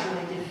were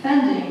actually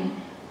defending,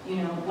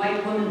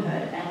 white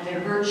womanhood and their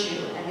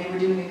virtue, and they were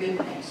doing a good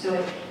thing. So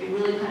it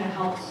really kind of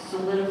helped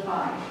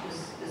solidify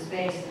this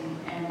base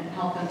and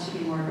help them to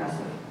be more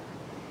aggressive.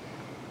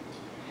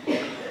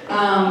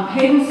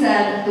 Hayden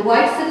said, the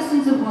white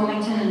citizens of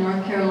Wilmington in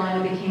North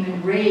Carolina became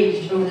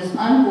enraged over this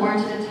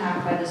unwarranted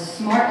attack by the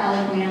smart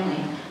Aleck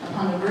Manley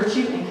upon the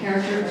virtue and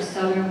character of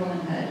Southern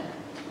womanhood,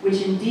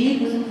 which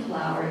indeed was in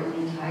flower in the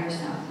entire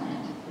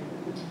Southland.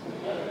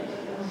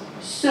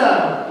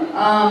 So,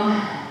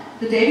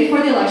 the day before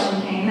the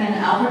election came, and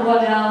Alfred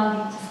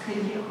Waddell, he just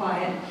couldn't keep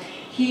quiet,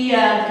 he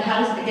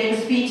gave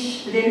a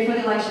speech the day before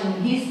the election,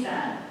 and he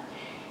said,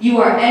 you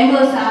are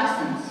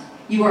Anglo-Saxons.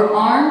 You are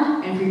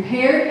armed and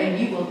prepared, and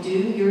you will do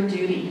your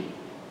duty.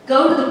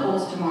 Go to the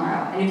polls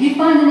tomorrow, and if you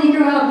find the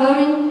Negro out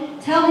voting,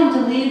 tell him to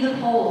leave the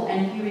polls,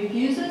 and if he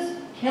refuses,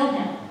 kill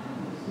him.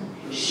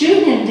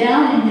 Shoot him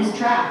down in his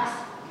tracks.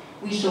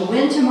 We shall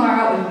win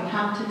tomorrow, and we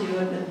have to do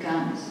it with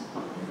guns.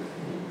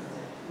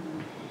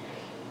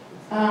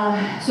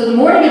 So the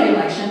morning of the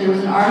election, there was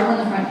an article on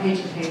the front page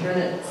of the paper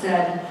that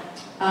said,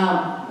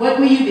 what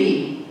will you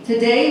be?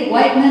 Today,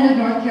 white men of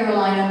North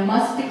Carolina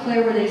must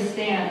declare where they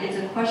stand. It's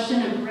a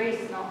question of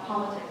race, not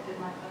politics. Did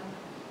my phone?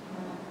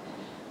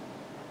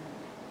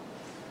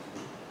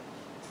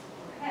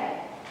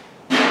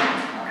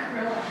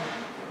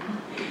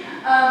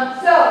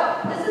 So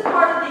this is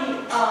part of the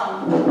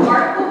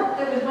article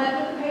that went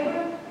with the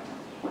paper,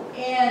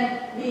 and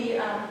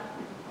the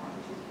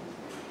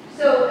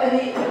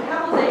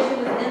capitalization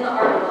was in the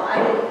article. I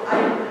didn't put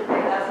it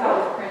there. That's how it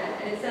was printed,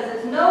 and it says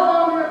it's no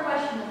longer a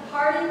question of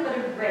party but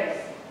of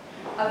race.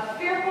 A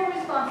fearful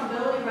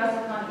responsibility rests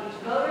upon each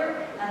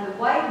voter, and the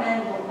white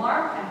men will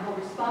mark and hold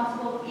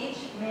responsible each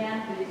man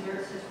who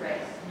deserts his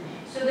race.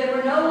 So they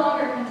were no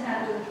longer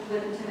content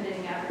with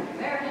intimidating African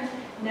Americans.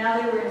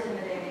 Now they were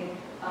intimidating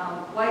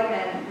white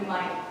men who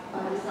might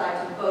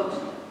decide to vote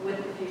with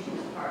the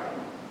Fusionist Party.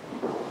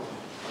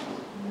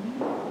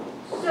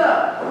 So,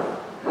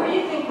 who do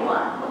you think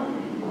won?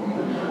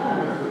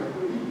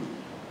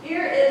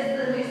 Here is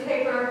the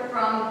newspaper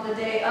from the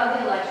day of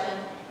the election,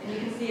 and you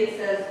can see it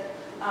says,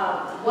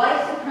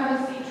 white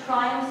supremacy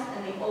triumphs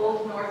in the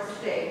Old North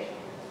State.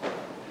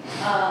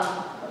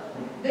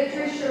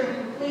 Victory sure and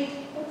complete,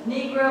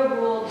 Negro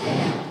rule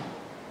damned.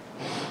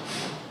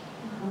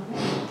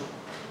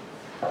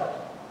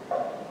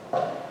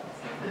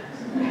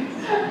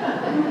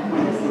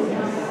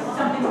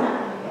 Something's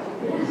happening.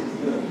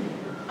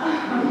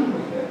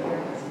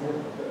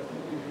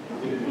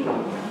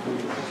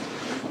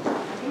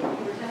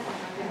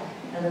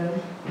 Hello.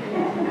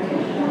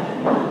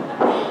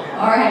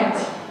 All right.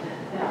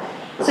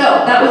 So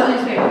that was the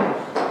newspaper.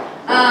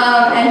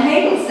 And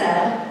Hayden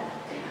said,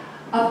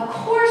 of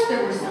course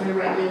there were some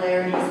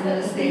irregularities in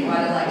the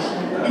statewide election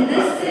in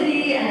this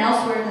city and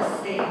elsewhere in the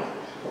state.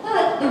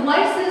 But the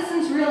white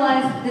citizens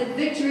realized that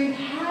victory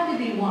had to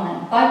be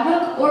won by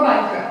hook or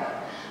by crook.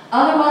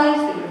 Otherwise,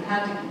 they would have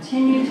had to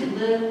continue to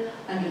live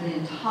under the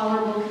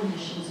intolerable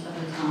conditions of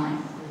the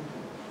time.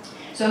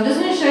 So I'm just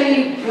going to show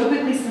you real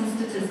quickly some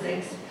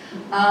statistics.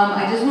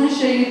 I just want to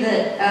show you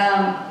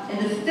that in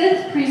the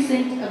 5th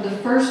precinct of the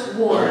 1st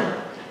ward,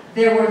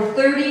 there were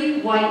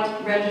 30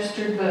 white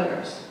registered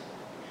voters.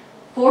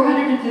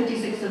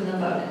 456 of them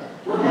voted.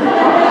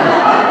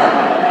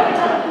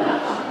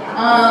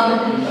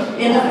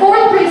 In the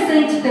 4th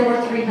precinct, there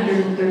were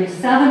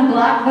 337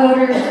 black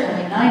voters,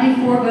 only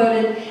 94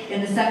 voted. In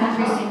the 2nd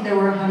precinct, there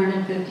were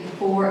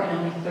 154 and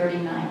only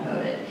 39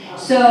 voted.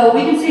 So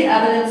we can see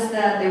evidence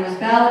that there was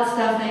ballot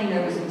stuffing,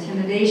 there was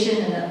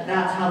intimidation, and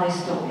that's how they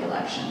stole the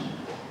election.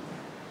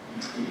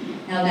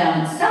 Now down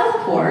in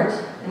Southport,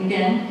 and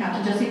again,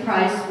 Captain Jesse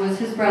Price was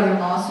his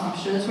brother-in-law, so I'm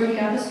sure that's where he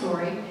got the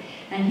story.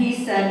 And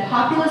he said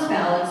populist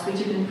ballots, which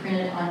had been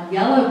printed on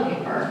yellow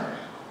paper,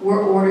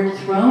 were ordered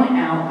thrown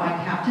out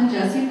by Captain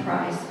Jesse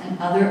Price and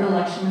other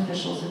election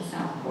officials in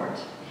Southport,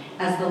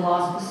 as the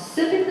law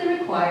specifically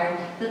required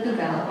that the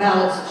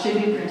ballots should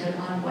be printed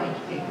on white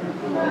paper.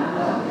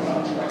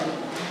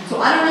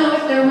 So I don't know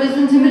if there was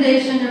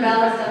intimidation or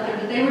ballots out there,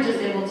 but they were just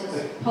able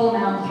to pull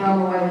them out and throw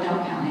them away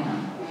without counting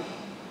them.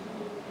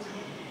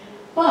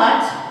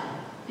 But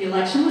the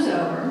election was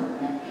over,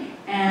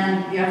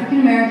 and the African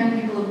American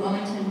people of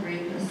Wilmington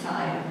breathed a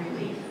sigh of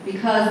relief,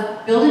 because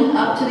building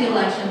up to the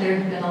election, there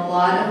had been a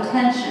lot of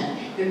tension.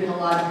 There had been a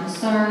lot of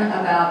concern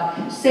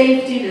about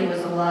safety. There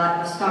was a lot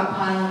of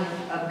stockpiling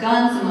of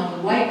guns among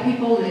the white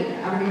people. The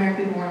African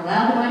American people weren't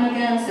allowed to buy any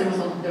guns. There was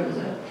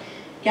a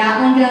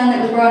Gatling gun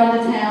that was brought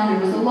into town.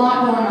 There was a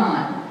lot going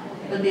on.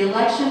 But the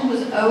election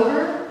was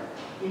over.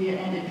 It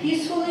ended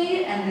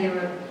peacefully, and they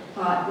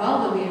thought, well,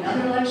 there'll be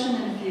another election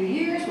in a few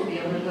years. We'll be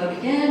able to vote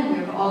again.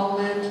 We've all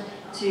lived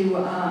to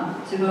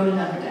vote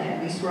another day.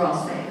 At least we're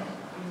all safe.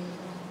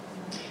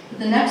 But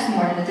the next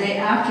morning, the day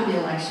after the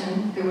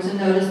election, there was a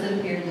notice that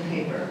appeared in the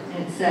paper,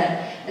 and it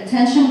said,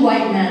 "Attention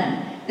white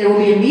men. There will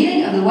be a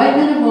meeting of the white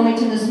men of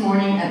Wilmington this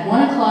morning at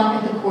 1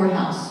 o'clock at the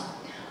courthouse.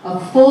 A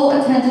full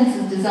attendance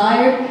is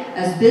desired,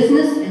 as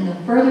business in the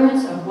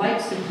furtherance of white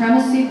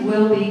supremacy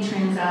will be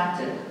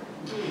transacted."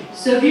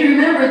 So if you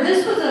remember,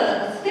 this was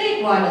a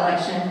statewide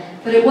election,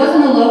 but it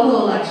wasn't a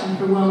local election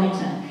for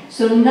Wilmington.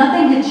 So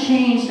nothing had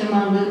changed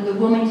among the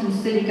Wilmington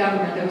city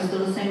government. There was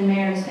still the same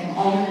mayor, the same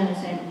alderman, the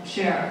same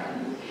sheriff.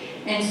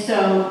 And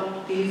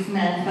so these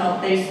men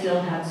felt they still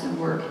had some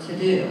work to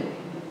do.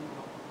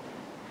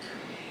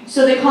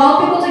 So they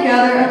called people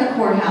together at the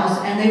courthouse,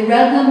 and they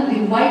read them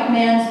the white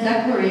man's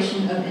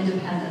Declaration of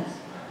Independence.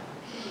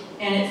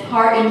 And in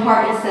part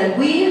it said,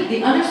 "We,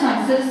 the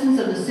undersigned citizens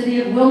of the city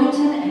of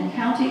Wilmington and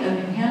county of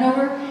New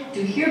Hanover,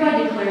 do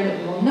hereby declare that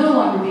we will no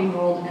longer be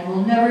ruled and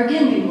will never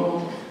again be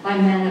ruled by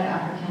men of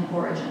African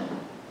origin."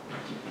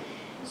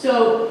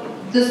 So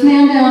this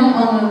man down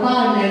on the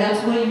bottom there,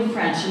 that's William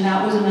French, and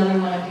that was another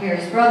one of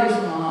Harry's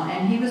brothers-in-law,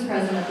 and he was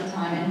president at the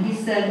time, and he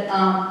said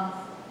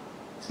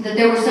that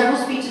there were several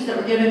speeches that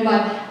were given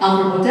by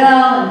Alfred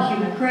Waddell and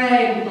Hugh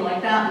McCrae and people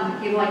like that,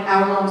 and gave like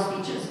hour-long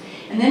speeches.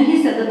 And then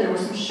he said that there were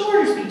some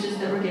shorter speeches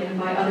that were given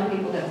by other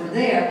people that were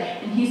there,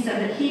 and he said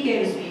that he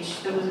gave a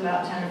speech that was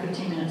about 10 or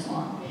 15 minutes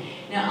long.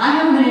 Now, I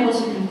haven't been able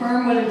to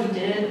confirm whether he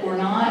did or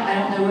not. I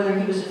don't know whether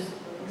he was just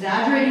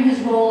exaggerating his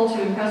role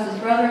to impress his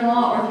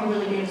brother-in-law or if he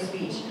really gave a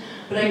speech.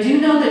 But I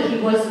do know that he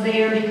was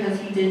there because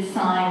he did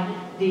sign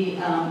the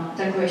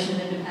Declaration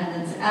of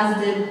Independence, as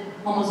did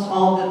almost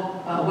all the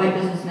white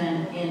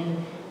businessmen in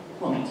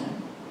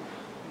Wilmington.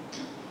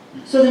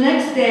 So the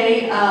next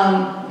day,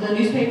 the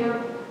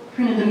newspaper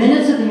printed the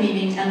minutes of the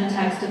meeting and the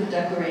text of the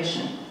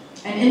declaration.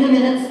 And in the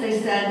minutes, they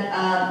said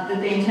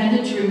that they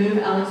intended to remove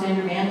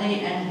Alexander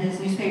Manley and his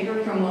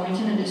newspaper from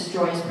Wilmington and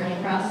destroy his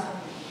printing press.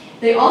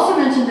 They also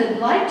mentioned they'd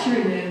like to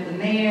remove the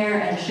mayor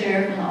and the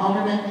sheriff and the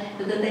alderman,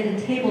 but that they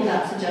had tabled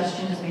that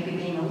suggestion as maybe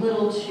being a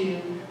little too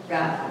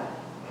radical.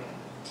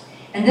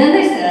 And then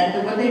they said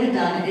that what they had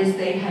done is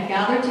they had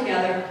gathered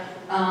together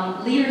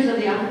leaders of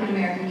the African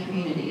American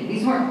community. And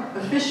these weren't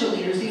official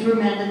leaders, these were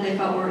men that they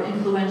felt were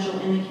influential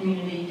in the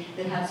community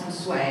that had some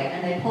sway.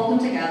 And they pulled them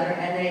together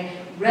and they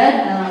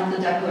read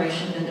the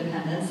Declaration of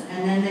Independence,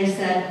 and then they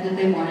said that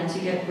they wanted to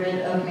get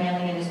rid of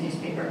Manley and his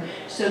newspaper.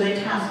 So they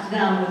tasked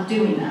them with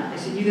doing that. They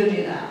said, you go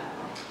do that.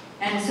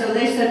 And so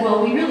they said,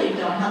 well, we really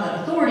don't have that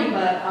authority,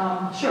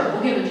 but sure,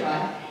 we'll give it a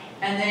try.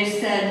 And they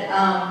said,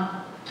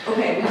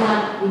 okay,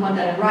 we want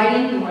that in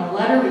writing, we want a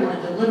letter, we want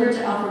it delivered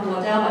to Alfred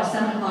Waddell by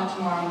 7 o'clock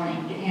tomorrow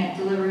morning. You can't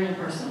deliver it in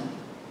person.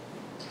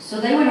 So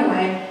they went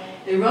away,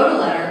 they wrote a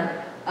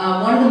letter.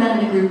 One of the men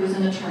in the group was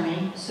an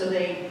attorney, so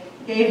they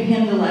gave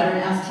him the letter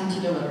and asked him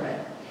to deliver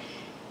it.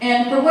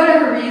 And for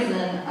whatever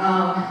reason,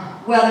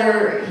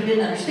 whether he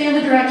didn't understand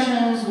the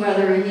directions,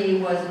 whether he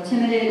was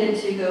intimidated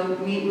to go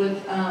meet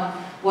with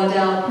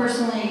Waddell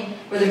personally,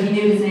 whether he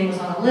knew his name was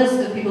on a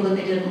list of people that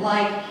they didn't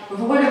like, but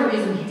for whatever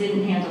reason, he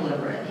didn't hand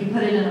deliver it. He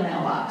put it in a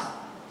mailbox.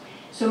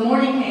 So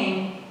morning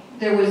came,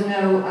 there was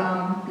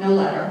no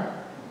letter.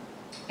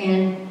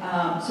 And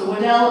so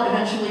Waddell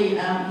eventually,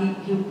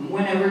 he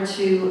went over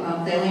to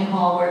Thalian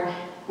Hall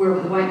where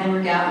the white men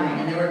were gathering,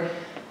 and there were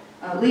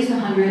at least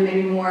 100,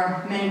 maybe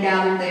more men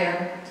gathered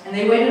there. And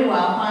they waited a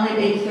while.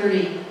 Finally, at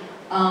 8:30,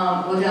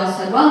 Waddell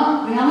said,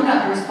 well, we haven't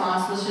gotten a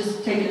response, let's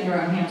just take it into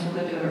our own hands,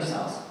 we'll go do it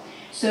ourselves.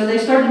 So they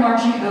started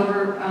marching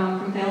over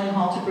from Thalian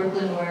Hall to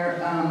Brooklyn where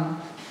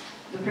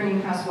the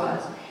printing press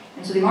was.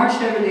 And so they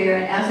marched over there,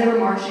 and as they were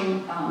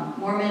marching,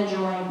 more men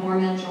joined.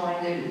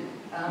 The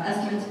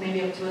estimates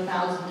maybe up to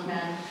 1,000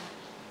 men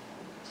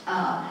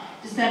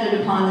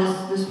descended upon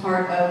this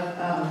part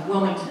of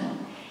Wilmington.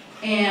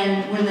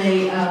 And when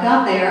they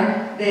got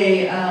there,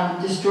 they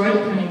destroyed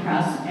the printing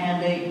press,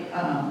 and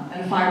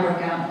a fire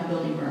broke out and the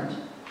building burned.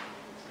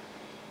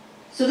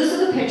 So this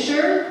is a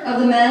picture of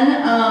the men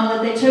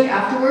that they took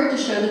afterward to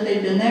show that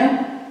they'd been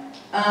there.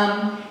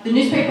 The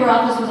newspaper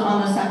office was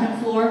on the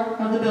second floor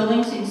of the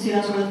building, so you can see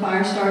that's where the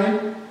fire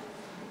started.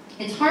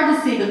 It's hard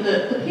to see, but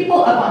the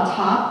people up on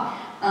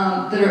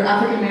top that are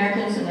African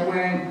Americans and they're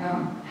wearing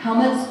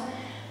helmets,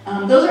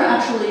 those are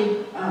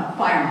actually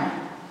firemen.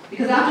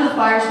 Because after the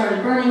fire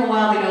started burning a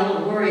while, they got a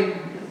little worried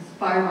because the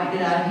fire might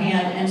get out of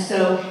hand, and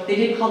so they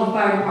did call the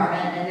fire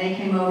department, and they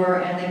came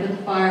over and they put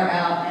the fire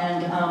out,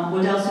 and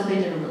Waddell said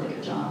they did a really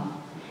good job.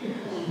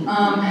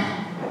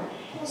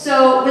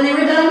 So when they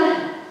were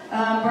done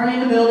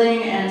burning the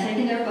building and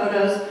taking their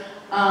photos,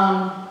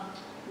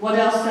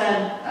 Waddell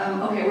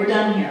said, okay, we're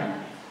done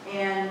here.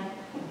 And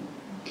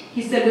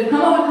he said, we've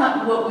come up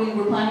with what we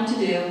were planning to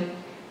do.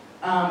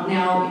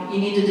 Now, you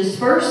need to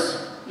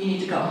disperse, you need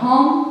to go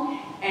home,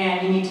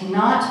 and you need to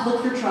not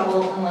look for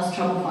trouble unless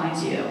trouble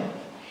finds you.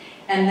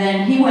 And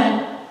then he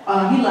left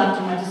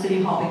and went to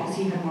City Hall because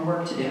he had more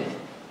work to do.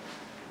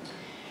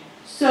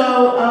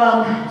 So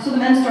the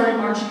men started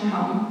marching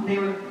home. They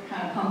were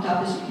kind of pumped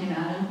up, as you can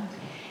imagine.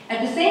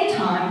 At the same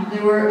time,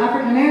 there were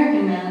African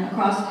American men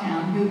across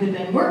town who had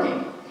been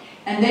working.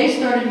 And they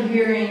started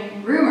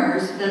hearing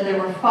rumors that there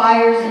were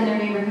fires in their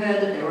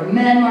neighborhood, that there were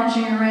men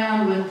marching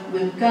around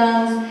with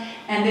guns,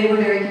 and they were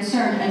very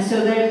concerned. And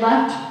so they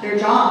left their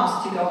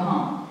jobs to go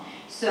home.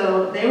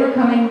 So they were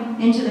coming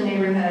into the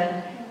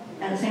neighborhood.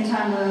 At the same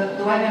time,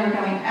 the white men were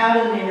coming out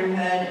of the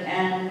neighborhood,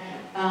 and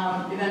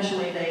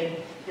eventually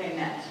they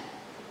met.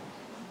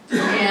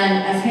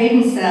 And as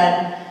Hayden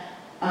said,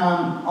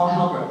 all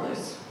hell broke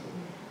loose.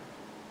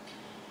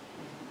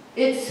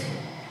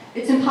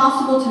 It's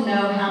impossible to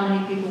know how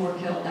many people were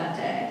killed that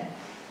day.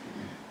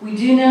 We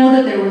do know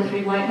that there were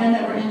 3 white men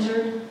that were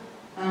injured.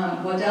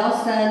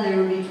 Waddell said there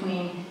were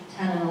between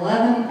 10 and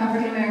 11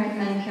 African American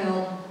men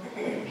killed.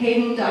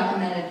 Hayden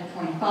documented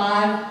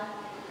 25.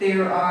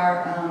 There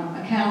are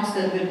accounts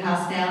that have been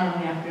passed down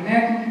on the African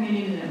American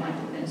community that it might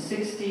have been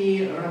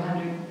 60 or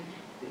 100.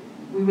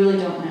 We really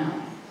don't know.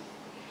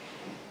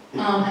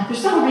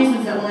 There's several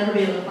reasons that we'll never be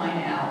able to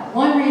find out.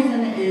 One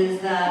reason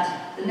is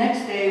that the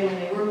next day when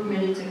they were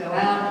permitted to go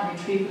out and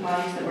retrieve the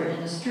bodies that were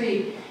in the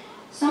street,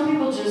 some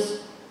people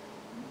just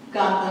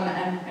got them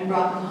and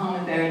brought them home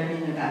and buried them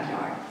in their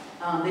backyard.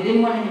 They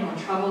didn't want any more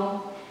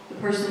trouble. The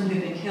person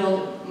who'd been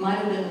killed might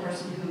have been the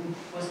person who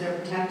was their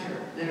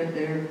protector,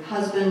 their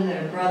husband,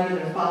 their brother,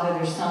 their father,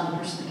 their son, the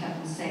person that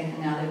kept them safe, and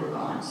now they were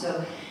gone.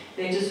 So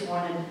they just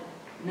wanted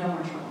no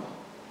more trouble.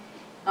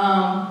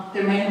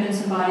 There may have been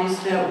some bodies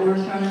that were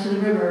thrown into the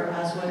river,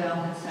 as Waddell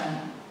had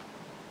said.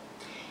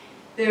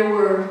 There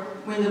were,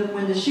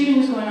 when the shooting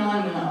was going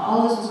on, when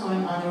all this was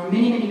going on, there were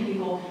many, many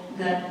people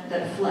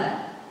that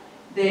fled.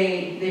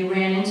 They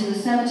ran into the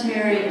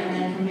cemetery, and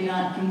then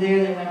from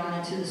there they went on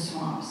into the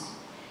swamps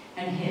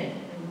and hid.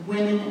 And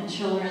women and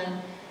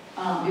children.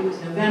 It was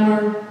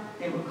November.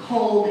 They were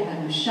cold, they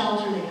had no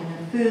shelter, they had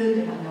no food,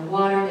 they had no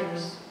water, they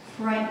were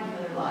frightened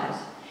for their lives.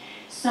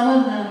 Some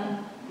of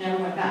them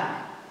never went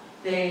back.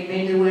 They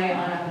made their way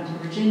on up into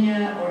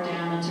Virginia or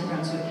down into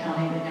Brunswick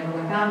County. They never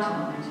went back to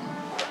Wilmington.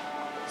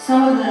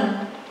 Some of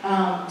them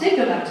did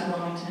go back to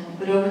Wilmington,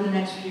 but over the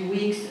next few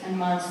weeks and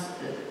months,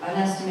 an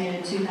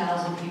estimated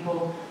 2,000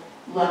 people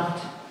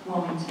left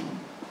Wilmington.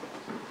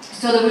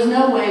 So there was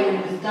no way when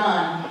it was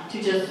done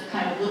to just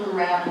kind of look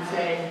around and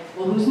say,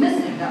 well, who's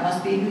missing? That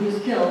must be who was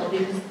killed,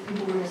 because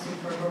people were missing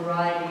for a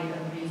variety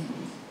of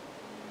reasons.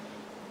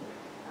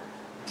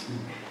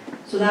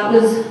 So that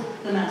was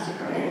the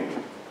massacre.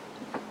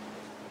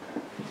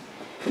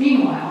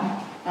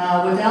 Meanwhile,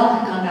 Waddell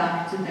had gone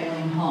back to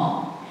Bailey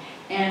Hall,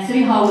 and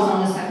City Hall was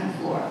on the second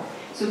floor.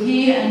 So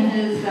he and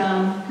his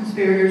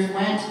conspirators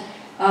went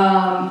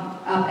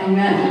up and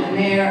met with the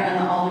mayor and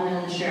the alderman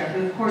and the sheriff,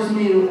 who of course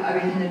knew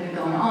everything that had been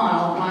going on,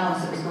 all the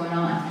violence that was going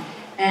on.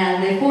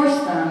 And they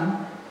forced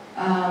them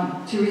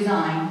to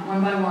resign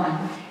one by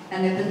one,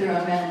 and they put their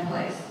own men in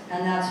place.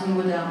 And that's when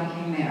Waddell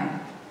became mayor.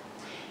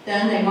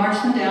 Then they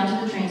marched them down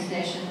to the train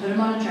station, put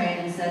them on a train,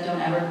 and said,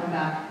 don't ever come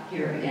back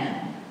here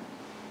again.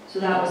 So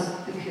that was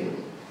the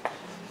coup.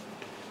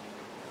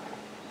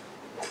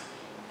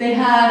 They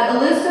had a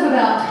list of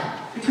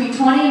about between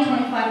 20 and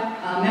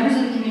 25 members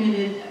of the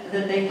community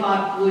that they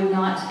thought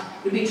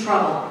would be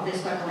trouble if they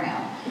stuck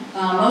around.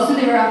 Most of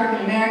them were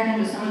African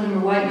American, but some of them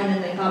were white men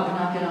that they thought would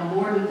not get on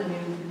board with the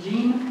new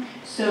regime.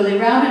 So they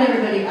rounded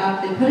everybody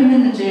up, they put them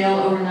in the jail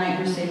overnight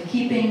for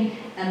safekeeping,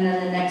 and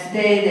then the next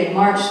day they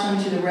marched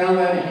them to the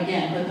railroad and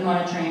again put them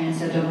on a train and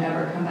said, don't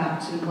ever come back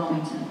to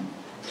Wilmington.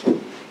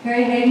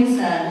 Harry Hayden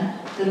said,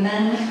 the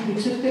men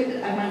who took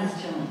I find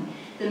this chilling.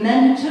 The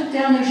men who took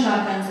down their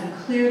shotguns and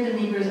cleared the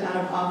Negroes out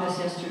of office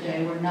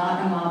yesterday were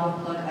not a mob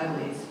of plug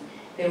uglies.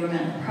 They were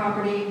men of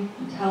property,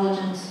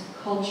 intelligence,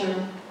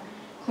 culture,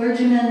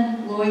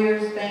 clergymen,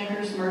 lawyers,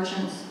 bankers,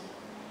 merchants.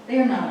 They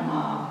are not a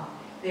mob.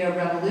 They are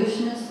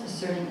revolutionists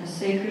asserting a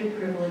sacred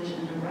privilege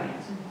and a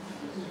right.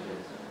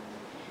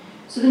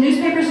 So the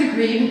newspapers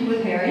agreed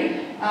with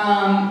Harry.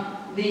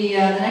 The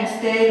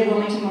next day, the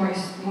Wilmington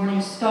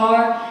Morning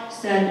Star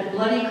said,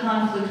 bloody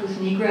conflict with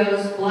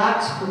Negroes,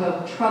 blacks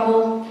provoke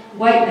trouble,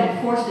 white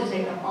men forced to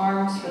take up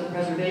arms for the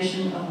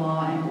preservation of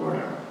law and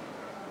order.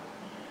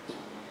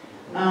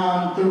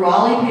 The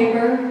Raleigh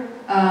paper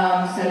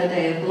said a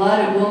day of blood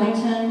at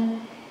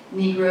Wilmington.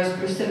 Negroes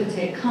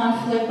precipitate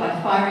conflict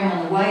by firing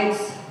on the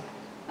whites.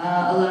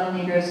 11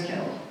 Negroes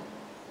killed.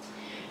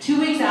 2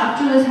 weeks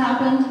after this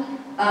happened,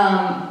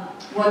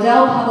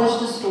 Waddell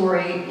published a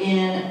story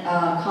in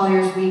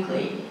Collier's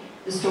Weekly,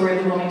 the story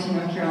of the Wilmington,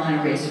 North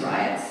Carolina race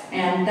riots,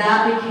 and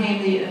that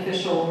became the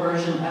official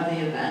version of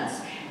the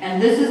events.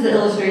 And this is the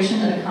illustration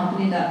that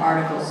accompanied that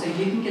article, so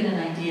you can get an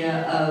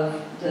idea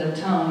of the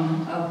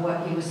tone of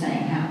what he was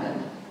saying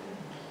happened.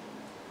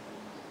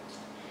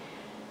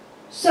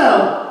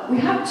 So, we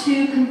have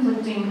two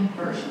conflicting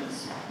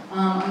versions.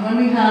 And when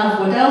we have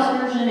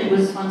Waddell's version, it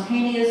was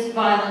spontaneous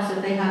violence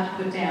that they had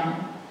to put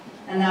down,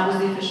 and that was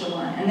the official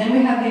one. And then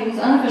we have Hayden's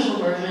unofficial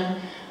version,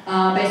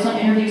 based on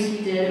interviews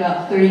he did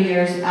about 30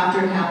 years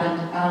after it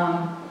happened,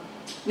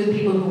 with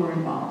people who were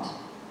involved.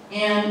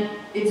 And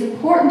it's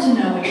important to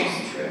know which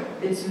is true.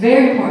 It's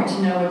very important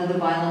to know whether the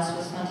violence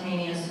was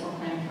spontaneous or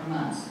planned for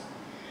months.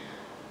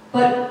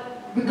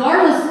 But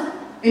regardless,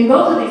 in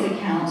both of these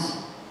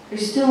accounts, they're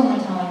still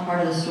only telling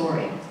part of the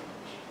story.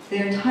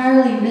 They're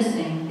entirely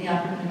missing the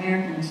African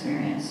American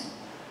experience.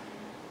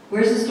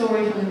 Where's the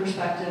story from the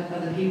perspective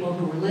of the people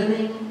who were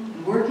living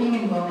and working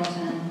in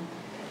Wilmington,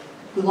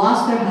 who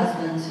lost their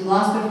husbands, who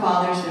lost their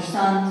fathers, their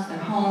sons, their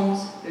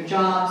homes, their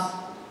jobs,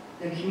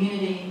 their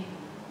community,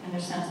 and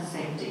their sense of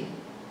safety?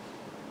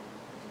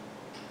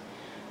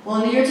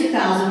 Well, in the year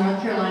 2000,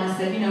 North Carolina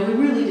said, you know, we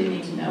really do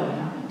need to know what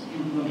happened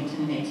in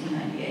Wilmington in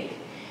 1898.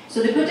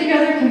 So they put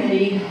together a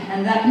committee,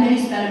 and that committee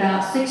spent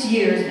about 6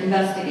 years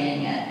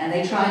investigating it. And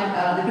they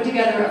put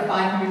together a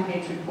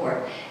 500-page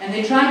report. And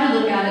they tried to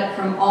look at it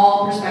from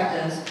all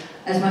perspectives,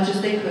 as much as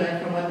they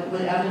could, from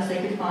what evidence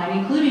they could find,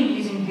 including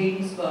using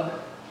Hayden's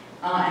book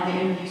and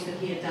the interviews that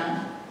he had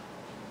done.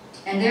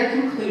 And their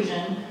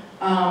conclusion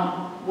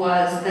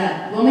was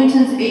that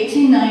Wilmington's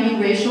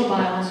 1890 racial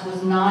violence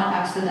was not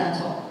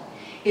accidental.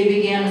 It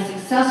began a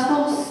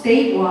successful,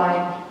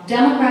 statewide,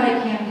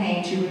 democratic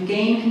campaign to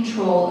regain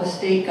control of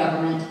state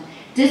government,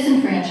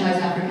 disenfranchise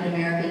African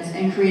Americans,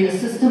 and create a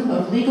system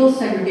of legal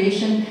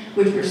segregation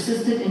which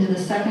persisted into the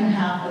second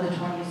half of the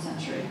 20th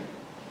century.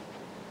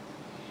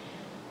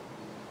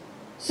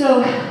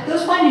 So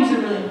those findings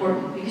are really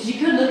important because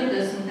you could look at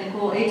this and think,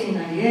 well,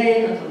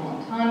 1898, that's a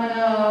long time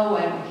ago,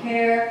 why do we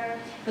care?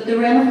 But the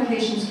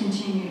ramifications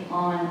continued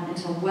on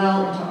until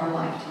well into our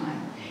lifetime.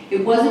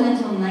 It wasn't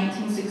until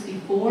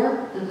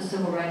 1964 that the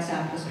Civil Rights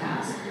Act was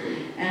passed.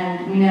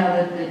 And we know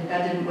that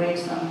didn't wave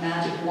some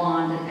magic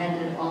wand that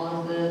ended all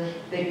of the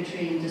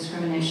bigotry and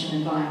discrimination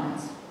and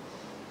violence.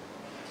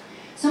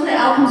 Some of the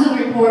outcomes of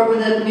the report were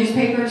that the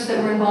newspapers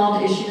that were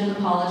involved issued an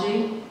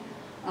apology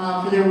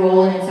for their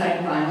role in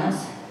inciting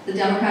violence. The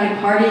Democratic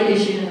Party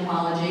issued an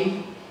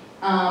apology.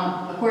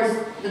 Of course,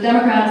 the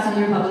Democrats and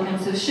the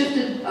Republicans have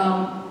shifted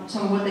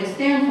some of what they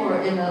stand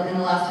for in the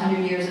last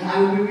 100 years, and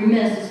I would be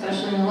remiss,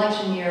 especially in an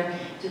election year,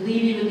 to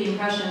leave you with the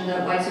impression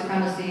that white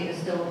supremacy is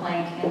still a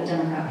plank in the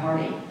Democrat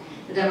Party.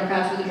 The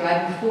Democrats were the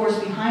driving force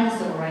behind the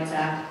Civil Rights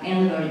Act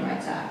and the Voting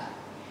Rights Act.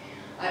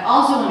 I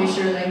also want to be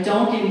sure that I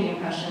don't give you the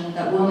impression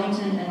that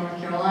Wilmington and North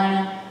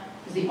Carolina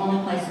is the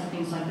only place that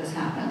things like this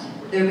happened.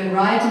 There have been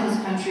riots in this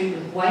country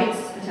with whites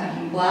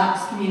attacking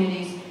blacks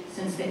communities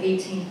since the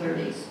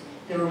 1830s.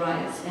 There were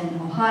riots in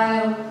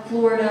Ohio,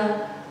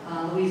 Florida,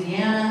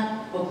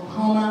 Louisiana,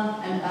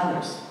 Oklahoma, and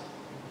others.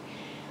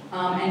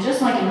 And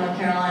just like in North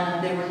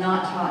Carolina, they were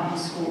not taught in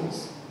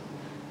schools.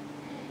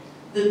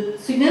 The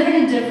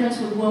significant difference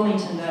with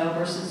Wilmington, though,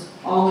 versus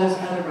all those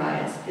other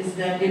riots, is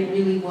that it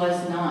really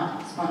was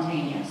not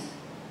spontaneous.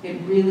 It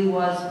really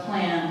was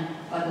planned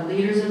by the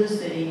leaders of the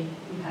city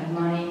who had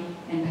money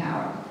and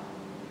power.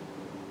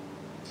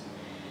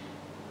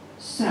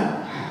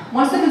 So,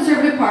 once the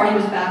Conservative Party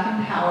was back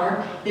in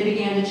power, they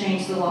began to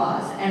change the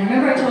laws. And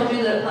remember I told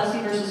you that Plessy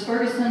versus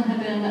Ferguson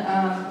had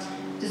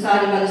been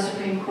decided by the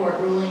Supreme Court,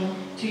 ruling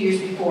 2 years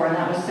before, and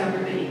that was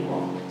separate but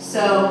equal.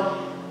 So,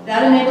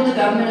 that enabled the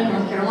government of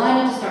North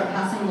Carolina to start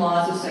passing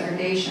laws of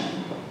segregation.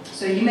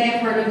 So you may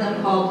have heard of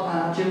them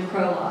called Jim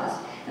Crow laws.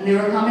 And they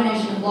were a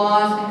combination of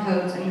laws and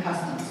codes and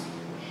customs.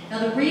 Now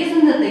the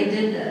reason that they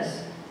did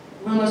this,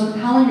 one of the most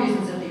compelling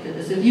reasons that they did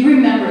this, if you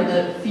remember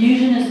the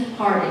Fusionist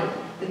Party,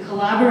 the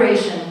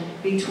collaboration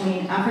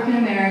between African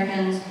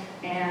Americans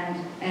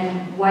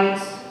and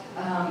whites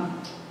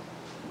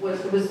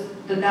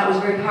that was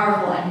very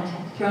powerful and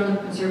had thrown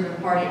the Conservative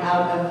Party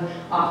out of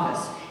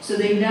office. So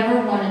they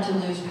never wanted to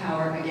lose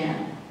power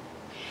again.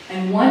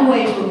 And one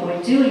way to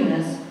avoid doing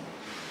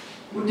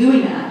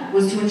that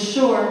was to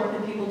ensure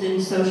that people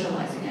didn't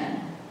socialize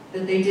again,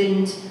 that they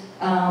didn't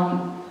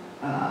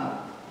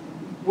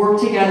work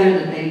together,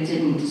 that they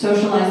didn't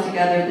socialize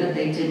together, that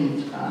they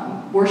didn't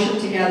worship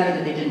together,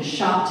 that they didn't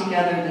shop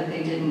together, that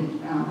they didn't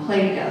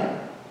play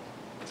together.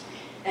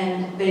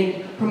 And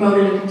they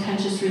promoted a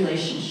contentious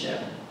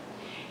relationship.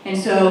 And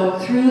so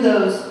through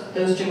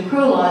those Jim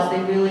Crow laws,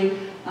 they really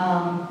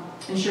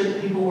ensured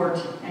that people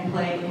worked and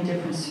played in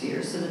different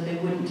spheres so that they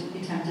wouldn't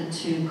be tempted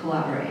to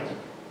collaborate.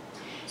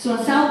 So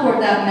in Southport,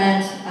 that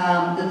meant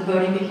that the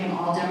voting became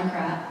all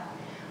Democrat.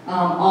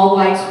 All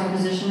whites were in a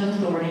position of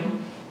authority.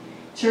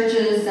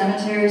 Churches,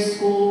 cemeteries,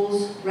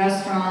 schools,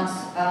 restaurants,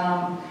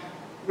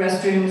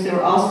 restrooms, they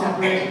were all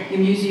separate. The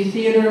Museo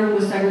Theater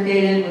was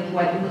segregated with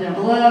white people down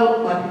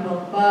below, black people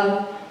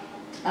above.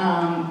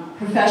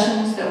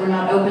 Professions that were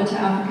not open to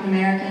African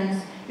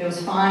Americans. It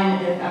was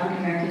fine if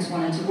African Americans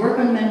wanted to work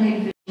on the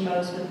Menhaden fishing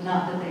boats, but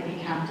not that they be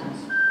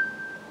captains.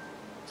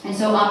 And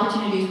so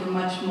opportunities were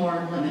much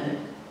more limited.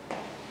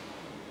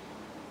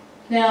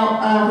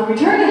 Now, we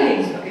return to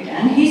Hayden's book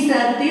again. He said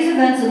that these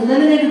events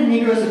eliminated the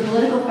Negro as a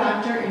political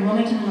factor in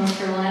Wilmington and North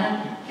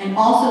Carolina, and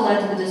also led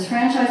to the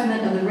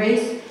disfranchisement of the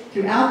race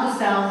throughout the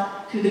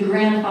South through the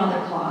grandfather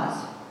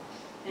clause.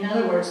 In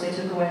other words, they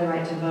took away the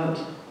right to vote.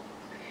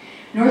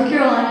 North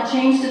Carolina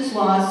changed its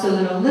laws so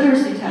that a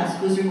literacy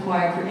test was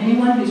required for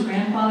anyone whose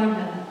grandfather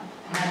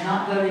had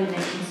not voted in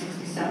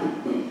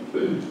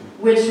 1867,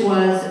 which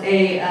was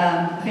a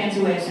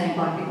fancy way of saying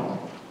black people.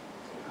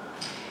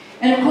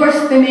 And of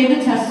course, they made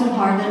the test so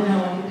hard that no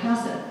one could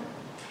pass it.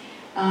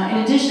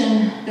 In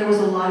addition, there was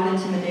a lot of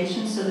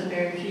intimidation, so that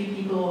very few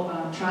people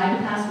tried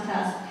to pass the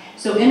test.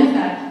 So in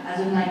effect, as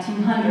of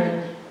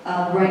 1900,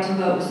 the right to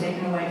vote was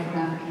taken away from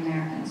African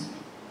Americans.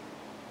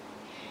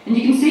 And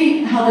you can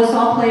see how this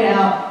all played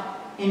out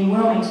in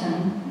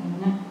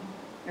Wilmington.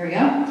 There we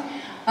go.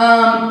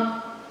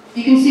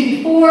 You can see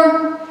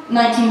before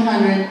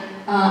 1900,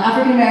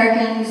 African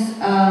Americans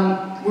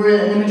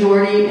were the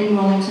majority in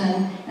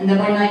Wilmington, and then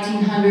by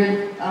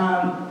 1900,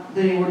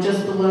 they were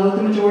just below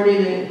the majority.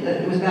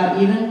 It was about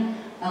even,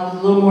 with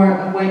a little more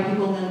white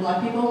people than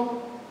black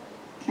people.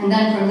 And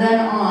then from then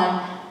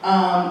on,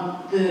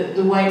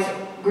 the whites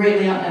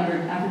greatly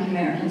outnumbered African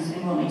Americans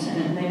in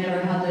Wilmington, and they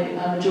never had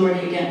the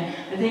majority again.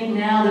 I think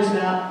now there's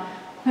about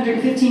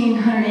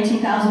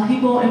 118,000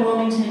 people in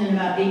Wilmington, and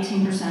about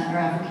 18% are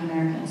African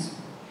Americans.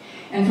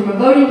 And from a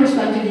voting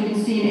perspective, you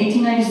can see in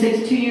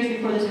 1896, 2 years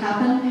before this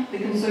happened, the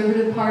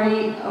Conservative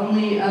Party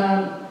only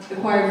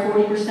acquired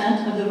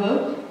 40% of the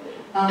vote.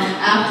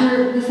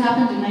 After this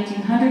happened in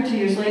 1900, 2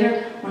 years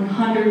later,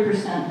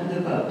 100% of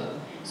the vote.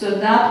 So at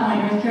that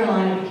point, North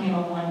Carolina became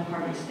a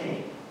one-party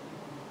state.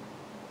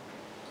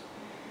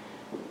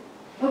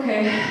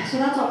 Okay, so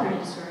that's all pretty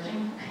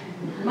discouraging.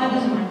 This is my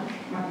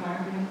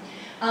review.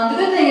 The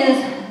good thing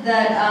is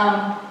that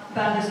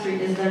about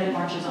history is that it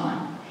marches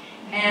on.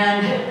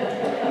 And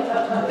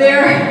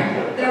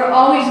there are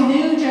always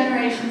new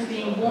generations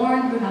being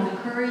born who have the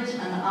courage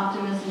and the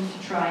optimism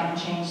to try and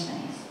change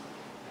things.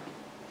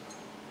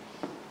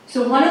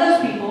 So one of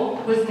those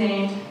people was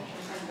named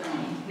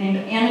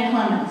Anna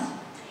Clemens.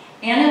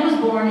 Anna was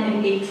born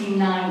in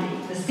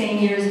 1890, the same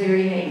year as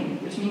Harry Hayden,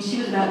 which means she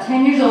was about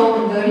 10 years old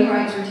when voting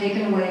rights were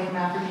taken away from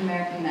African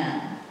American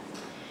men.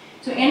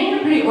 So Annie had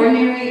a pretty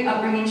ordinary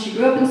upbringing. She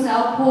grew up in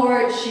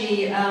Southport.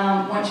 She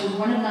was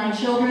one of 9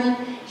 children.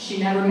 She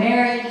never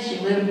married. She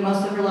lived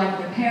most of her life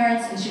with her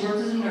parents, and she worked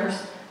as a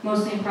nurse,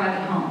 mostly in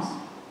private homes.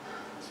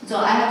 So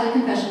I have a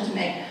confession to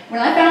make.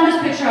 When I found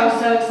this picture, I was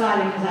so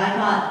excited because I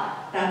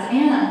thought, that's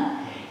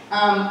Anna.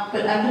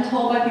 But I've been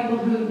told by people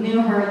who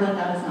knew her that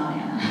that is not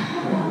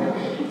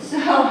Anna. So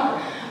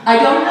I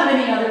don't have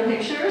any other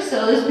pictures,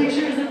 so this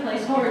picture is a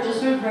placeholder. It just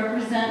sort of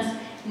represents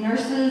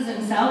nurses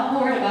in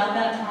Southport about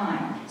that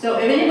time. So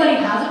if anybody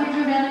has a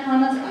picture of Anna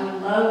Clements, I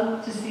would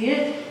love to see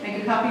it,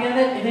 make a copy of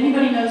it. If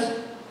anybody knows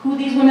who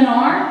these women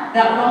are,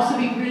 that would also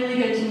be really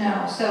good to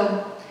know.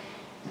 So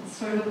it's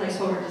sort of a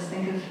placeholder, just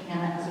think of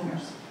Anna as a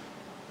nurse.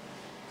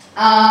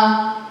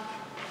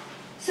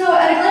 So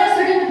at a glance,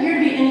 there didn't appear to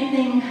be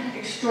anything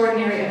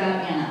extraordinary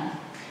about Anna.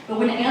 But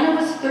when Anna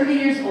was 30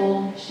 years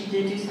old, she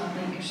did do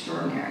something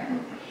extraordinary.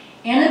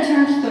 Anna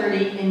turned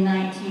 30 in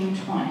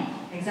 1920,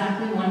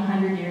 exactly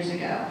 100 years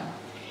ago.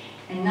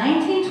 And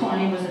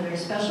 1920 was a very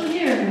special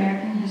year in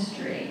American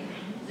history.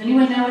 Does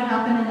anyone know what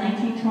happened in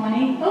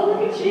 1920? Oh,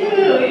 look at you,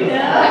 you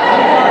know.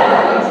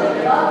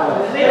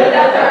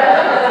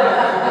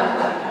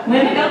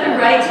 Women got the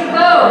right to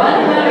vote,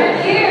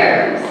 100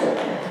 years.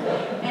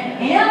 And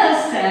Anna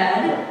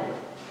said,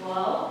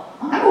 well,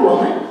 I'm a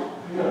woman.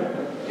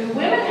 If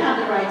women have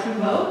the right to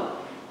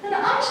vote, then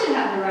I should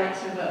have the right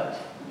to vote.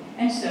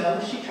 And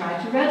so she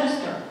tried to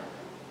register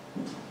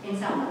in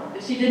Southport,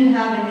 but she didn't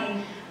have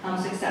any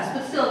success.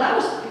 But still, that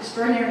was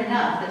extraordinary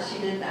enough that she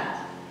did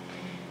that.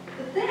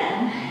 But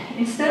then,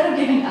 instead of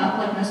giving up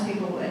like most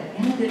people would,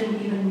 Anna did an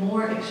even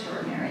more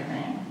extraordinary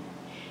thing.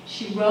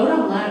 She wrote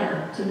a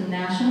letter to the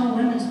National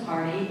Women's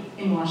Party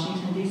in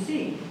Washington,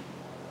 D.C.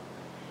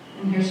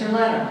 And here's her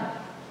letter.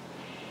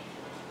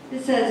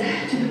 It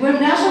says, to the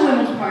National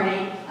Women's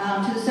Party,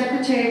 to the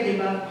Secretary of the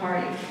above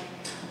party,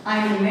 I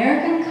am an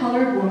American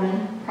colored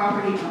woman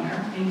property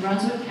owner in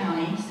Brunswick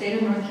County,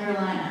 state of North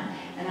Carolina,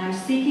 and I'm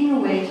seeking a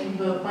way to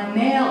vote by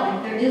mail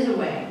if there is a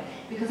way,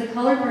 because a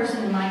colored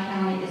person in my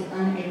county is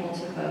unable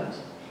to vote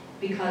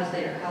because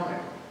they are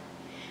colored.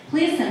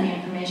 Please send me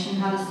information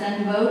how to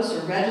send votes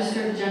or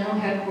register to general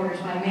headquarters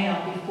by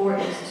mail before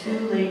it is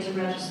too late to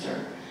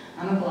register.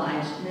 I'm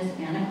obliged, Miss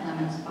Anna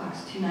Clements,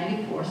 Box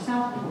 294,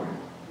 Southport.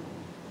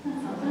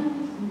 That's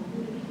something.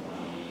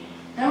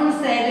 I want to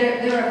say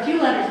there are a few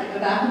letters that go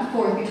back and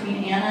forth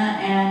between Anna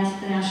and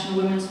the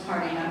National Women's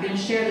Party, and I'm going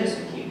to share this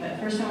with you, but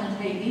first I want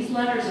to tell you these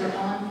letters are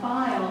on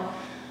file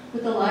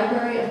with the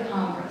Library of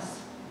Congress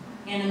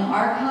and in the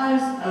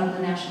archives of the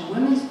National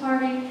Women's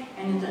Party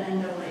and in the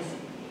NAACP.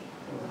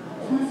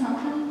 Isn't that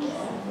something?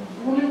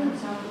 A woman from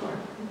Southport.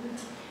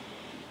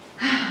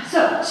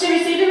 So she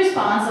received a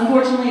response.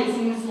 Unfortunately, it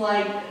seems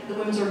like the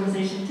women's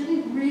organization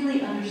didn't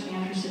really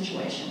understand her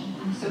situation.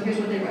 So here's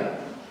what they wrote.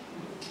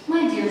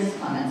 My dear Ms.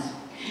 Clements,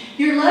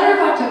 your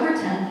letter of October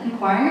 10th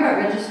inquiring about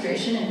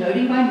registration and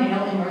voting by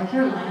mail in North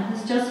Carolina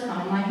has just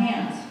come in my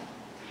hands.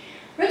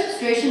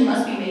 Registration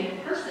must be made in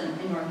person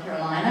in North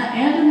Carolina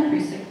and in the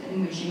precinct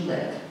in which you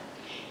live.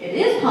 It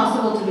is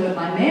possible to vote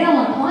by mail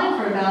when applying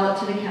for a ballot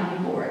to the county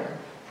board.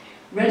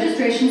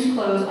 Registrations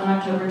close on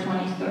October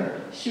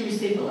 23rd. She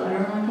received a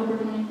letter on October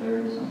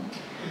 23rd. So.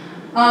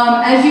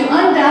 As you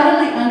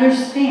undoubtedly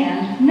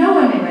understand, no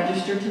one may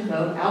register to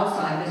vote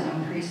outside his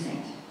own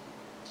precinct.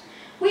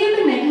 We have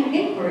been making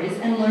inquiries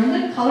and learned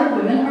that colored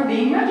women are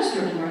being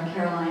registered in North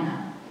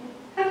Carolina.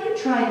 Have you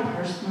tried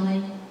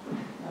personally?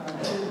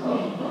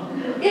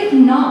 If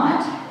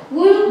not,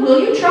 will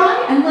you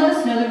try and let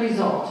us know the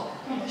result?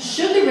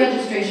 Should the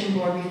registration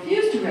board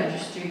refuse to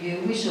register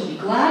you, we shall be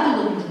glad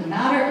to look into the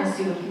matter and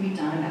see what can be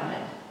done about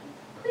it.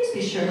 Please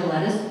be sure to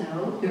let us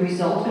know the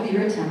result of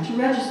your attempt to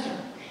register.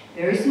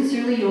 Very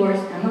sincerely yours,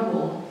 Emma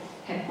Wold,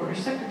 Headquarters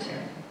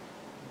Secretary.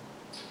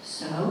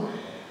 So,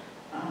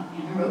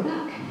 Anna wrote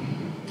back,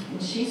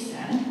 and she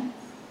said,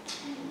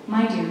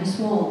 My dear Miss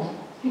Wold,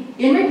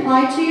 in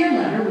reply to your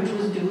letter, which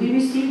was duly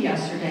received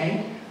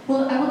yesterday,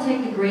 I will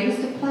take the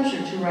greatest of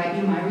pleasure to write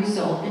you my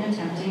result in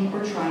attempting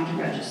or trying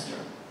to register.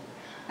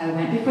 I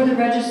went before the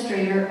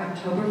registrator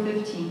October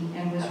 15th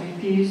and was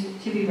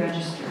refused to be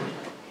registered,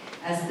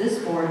 as this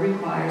board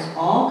requires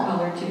all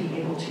colored to be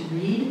able to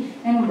read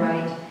and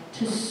write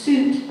to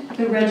suit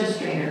the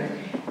registrator,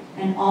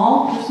 and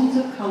all persons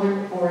of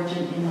colored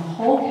origin in the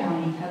whole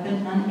county have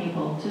been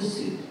unable to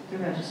suit the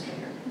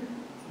registrator.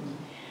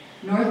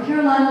 North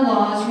Carolina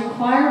laws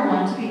require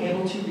one to be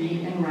able to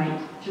read and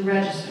write to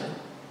register.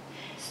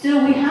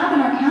 Still, we have in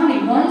our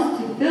county ones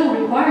to fill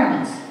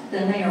requirements,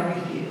 then they are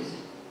refused.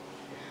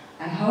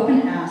 I hope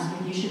and ask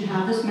if you should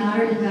have this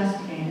matter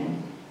investigated,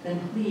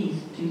 then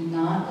please do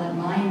not let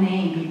my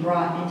name be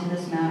brought into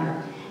this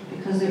matter,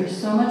 because there is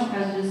so much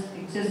prejudice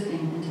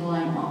existing until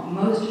I am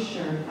most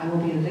assured I will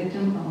be a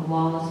victim of a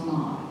lawless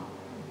mob.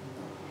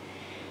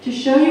 To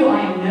show you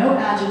I am no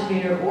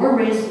agitator or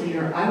race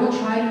leader, I will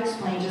try to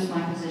explain just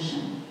my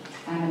position.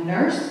 I am a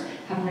nurse,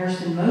 have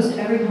nursed in most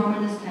every home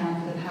in this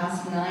town for the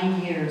past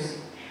 9 years,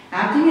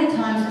 acting at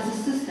times as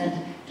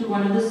assistant to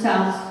one of the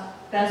South's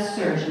best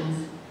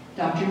surgeons,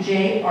 Dr.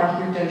 J.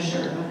 Arthur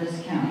Dosher of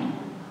this county.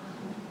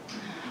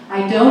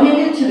 I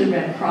donated to the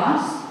Red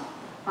Cross.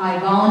 I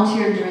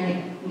volunteered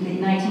during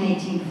the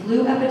 1918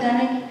 flu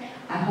epidemic.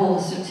 I hold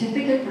a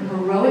certificate for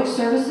heroic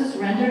services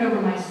rendered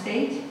over my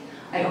state.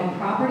 I own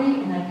property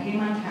and I pay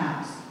my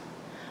tax.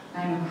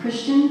 I am a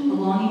Christian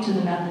belonging to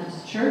the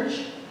Methodist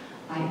Church.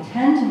 I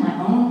attend to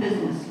my own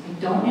business. I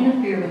don't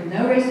interfere with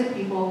no race of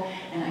people,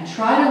 and I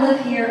try to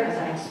live here as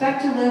I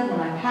expect to live when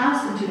I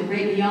pass into the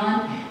great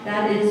beyond,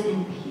 that is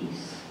in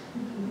peace.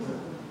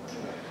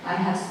 I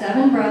have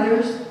 7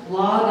 brothers,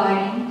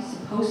 law-abiding,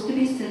 supposed to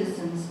be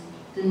citizens,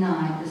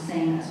 denied the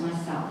same as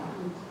myself.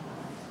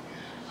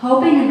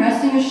 Hoping and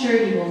resting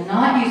assured you will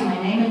not use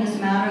my name in this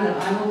matter,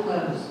 that I will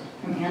close.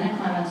 From Anna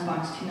Clemens,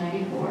 Box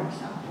 294,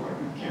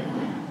 Southport, North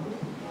Carolina.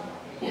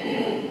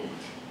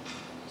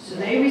 So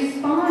they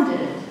responded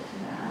to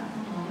that.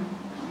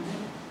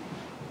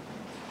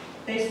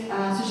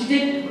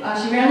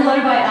 She ran the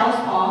letter by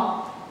Alice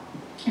Paul,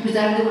 who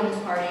presided the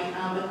Women's Party,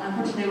 but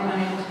unfortunately they were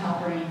unable to help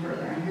her any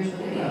further. And here's what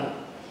they wrote.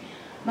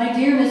 My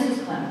dear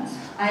Mrs. Clemens,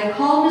 I have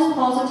called Ms.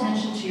 Paul's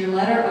attention to your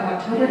letter of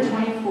October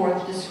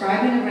 24th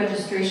describing the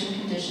registration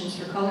conditions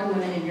for colored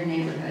women in your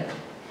neighborhood.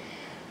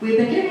 We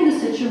have been giving the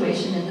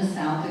situation in the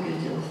South a good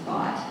deal of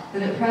thought,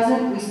 but at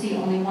present we see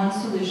only one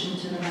solution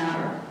to the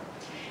matter,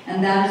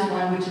 and that is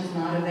one which is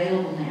not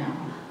available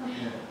now.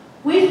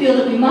 We feel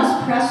that we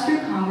must press through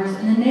Congress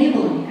an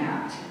enabling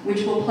act,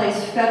 which will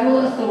place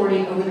federal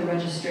authority over the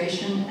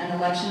registration and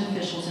election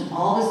officials in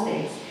all the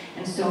states,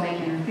 and so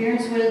make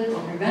interference with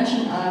or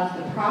prevention of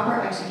the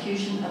proper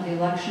execution of the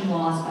election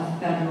laws a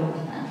federal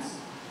offense.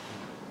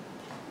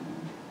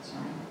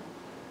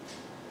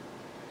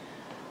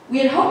 We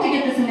had hoped to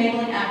get this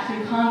enabling act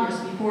through Congress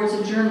before its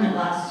adjournment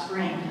last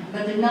spring,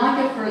 but did not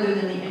get further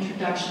than the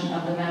introduction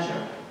of the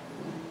measure.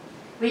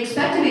 We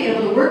expect to be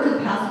able to work for the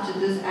passage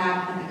of this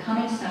act at the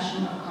coming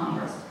session of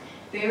Congress.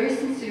 Very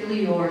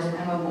sincerely yours,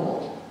 Emma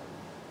Wold.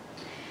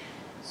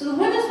 So the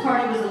Women's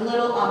Party was a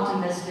little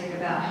optimistic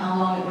about how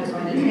long it was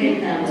going to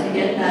take them to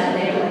get that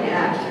enabling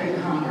act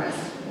through Congress.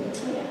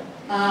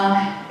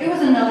 It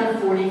was another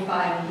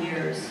 45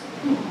 years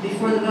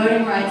before the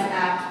Voting Rights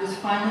Act was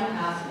finally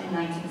passed in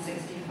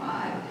 1965.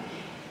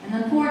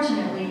 And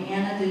unfortunately,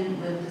 Anna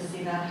didn't live to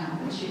see that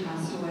happen. She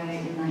passed away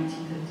in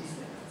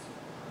 1956.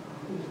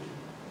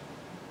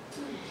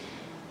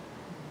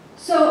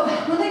 So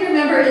one thing to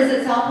remember is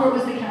that Southport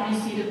was the county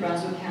seat of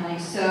Brunswick County.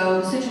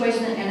 So the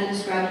situation that Anna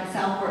described in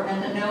Southport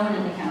meant that no one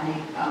in the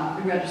county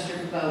could register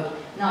to vote,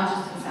 not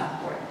just in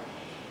Southport.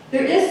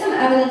 There is some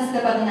evidence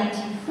that by the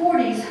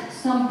 1940s,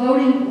 some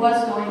voting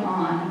was going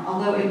on,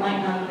 although it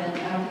might not have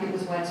been, I don't think it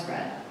was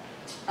widespread.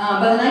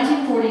 By the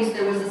 1940s,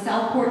 there was the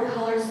Southport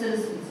Colored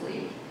Citizens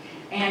League.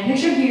 And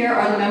pictured here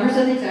are the members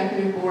of the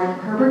executive board,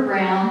 Herbert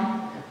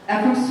Brown,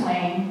 Ephraim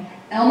Swain,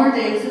 Elmer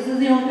Davis. This is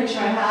the only picture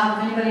I have.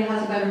 If anybody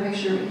has a better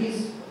picture,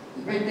 he's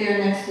right there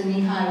next to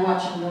Nehi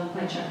watching them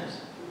play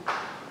checkers.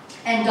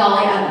 And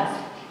Dolly Evans.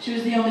 She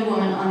was the only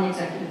woman on the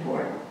executive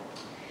board.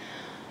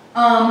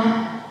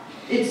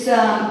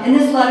 In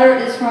this letter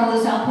is from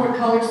the Southport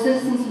Colored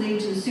Citizens League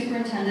to the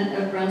superintendent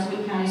of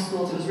Brunswick County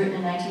Schools. It was written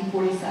in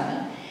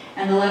 1947.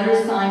 And the letter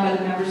is signed by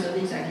the members of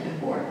the executive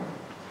board.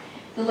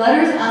 The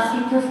letter is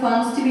asking for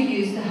funds to be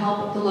used to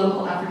help the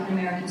local African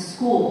American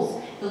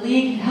schools. The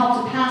league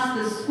helped to pass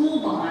this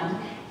school bond,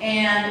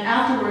 and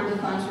afterward the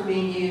funds were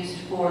being used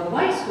for the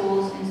white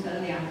schools instead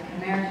of the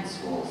African American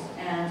schools,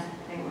 and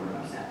they were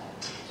upset.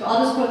 So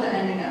I'll just quote the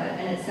ending of it,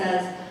 and it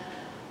says,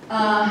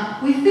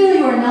 we feel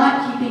you are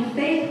not keeping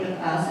faith with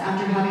us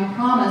after having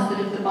promised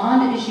that if the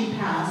bond issue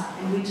passed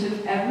and we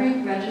took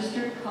every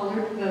registered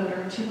colored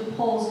voter to the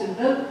polls to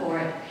vote for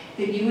it,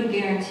 that you would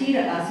guarantee to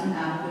us an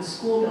adequate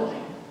school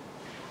building.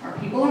 Our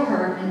people are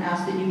hurt and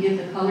ask that you give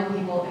the colored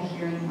people a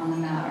hearing on the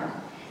matter.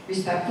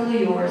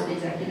 Respectfully yours, the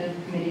Executive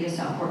Committee of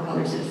Southport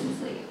Colored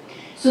Citizens League.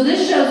 So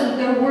this shows that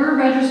there were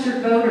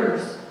registered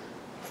voters,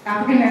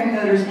 African American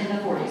voters in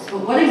the 40s.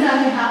 But what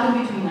exactly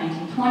happened between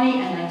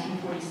 1920 and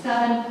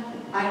 1947,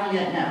 I don't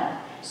yet know.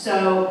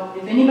 So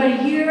if anybody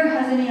here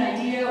has any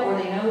idea, or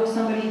they know of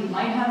somebody who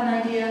might have an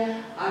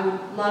idea, I would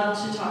love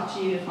to talk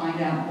to you to find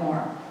out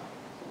more.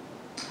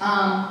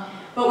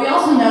 But we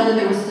also know that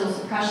there was still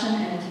suppression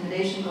and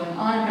intimidation going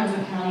on in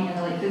Brunswick County in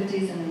the late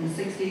 50s and in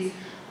the 60s.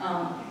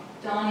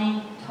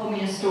 Donnie told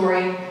me a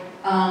story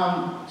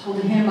told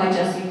to him by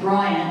Jesse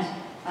Bryant,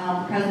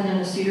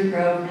 president of Cedar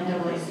Grove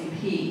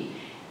NAACP.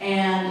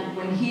 And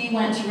when he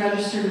went to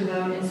register to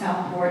vote in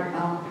Southport,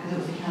 because it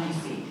was a county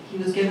seat, he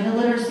was given a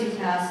literacy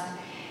test,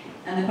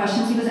 and the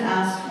questions he was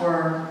asked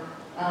were,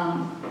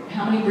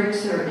 how many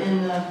bricks are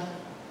in the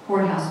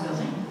courthouse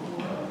building?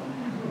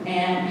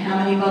 And how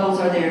many bubbles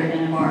are there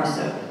in a bar of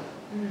soap?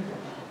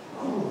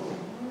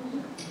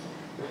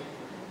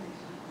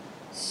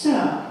 So,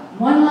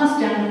 one last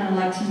gentleman I'd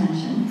like to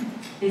mention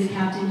is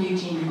Captain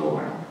Eugene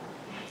Gore.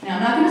 Now,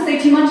 I'm not going to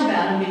say too much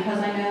about him because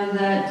I know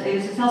that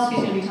David Soselski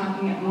is going to be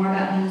talking more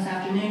about him this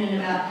afternoon and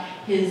about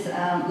his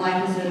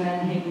life as a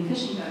Menhaden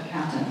fishing boat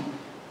captain.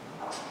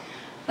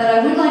 But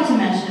I would like to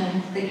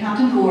mention that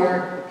Captain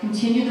Gore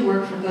continued the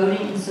work for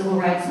voting and civil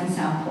rights in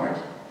Southport.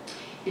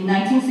 In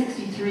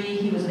 1963,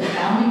 he was a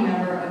founding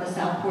member of the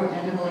Southport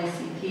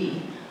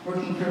NAACP,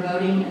 working for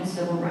voting and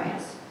civil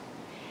rights.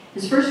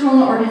 His first role in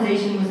the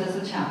organization was as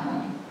a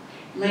chaplain.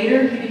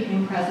 Later, he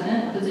became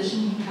president, a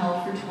position he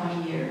held for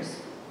 20 years.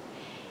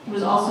 He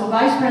was also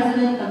vice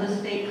president of the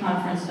state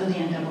conference of the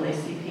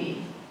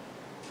NAACP.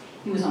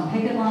 He was on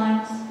picket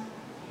lines.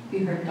 We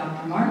heard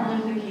Dr.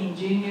 Martin Luther King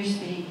Jr.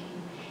 speak.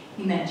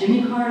 He met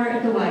Jimmy Carter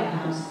at the White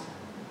House,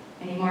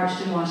 and he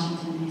marched in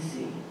Washington,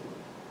 D.C.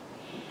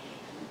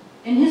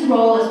 In his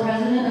role as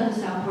president of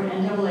the Southport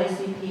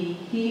NAACP,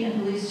 he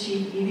and Police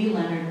Chief E.V.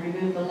 Leonard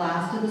removed the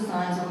last of the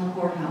signs on the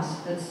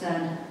courthouse that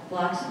said,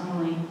 "Blacks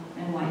only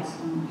and whites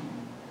only."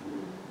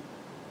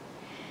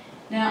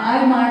 Now,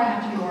 I admire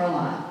Captain Gore a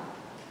lot.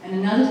 And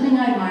another thing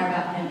I admire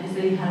about him is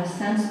that he had a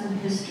sense of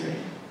history.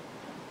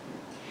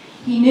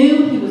 He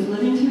knew he was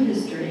living through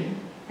history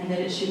and that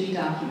it should be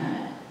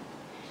documented.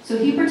 So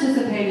he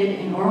participated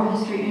in oral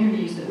history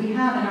interviews that we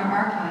have in our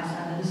archives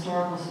at the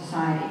Historical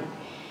Society.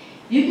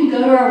 You can go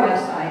to our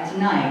website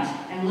tonight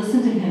and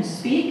listen to him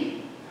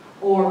speak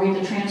or read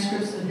the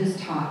transcripts of his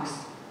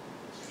talks.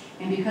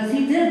 And because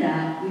he did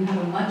that, we have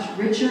a much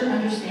richer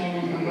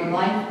understanding of what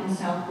life in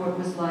Southport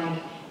was like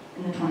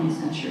in the 20th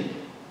century.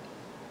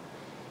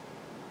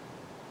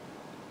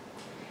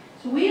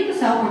 So we at the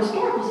Southport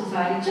Historical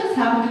Society just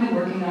happen to be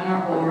working on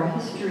our oral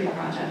history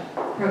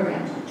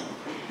program.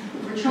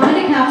 We're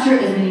trying to capture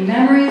as many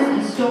memories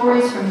and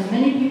stories from as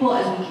many people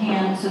as we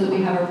can so that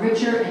we have a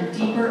richer and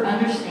deeper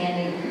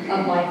understanding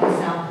of life in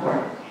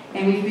Southport.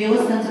 And we feel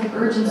a sense of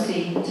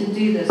urgency to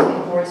do this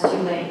before it's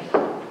too late.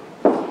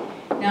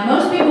 Now,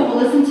 most people will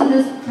listen to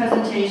this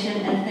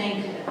presentation and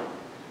think,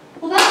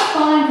 well, that's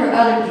fine for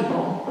other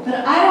people, but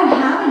I don't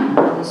have an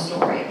important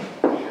story.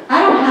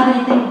 I don't have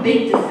anything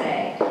big to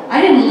say.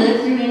 I didn't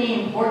live through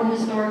any important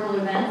historical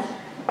events,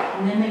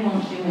 and then they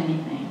won't do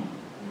anything.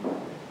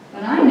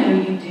 But I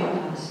know you do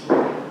have a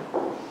story.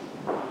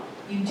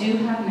 You do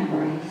have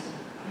memories.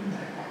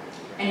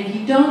 And if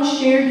you don't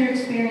share your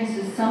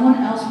experiences, someone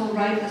else will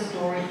write the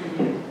story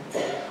for you.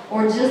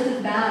 Or just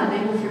as bad,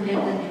 they will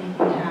forget that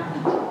anything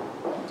happened.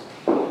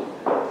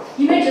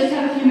 You may just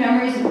have a few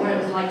memories of what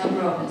it was like to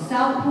grow up in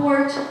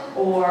Southport,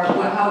 or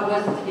how it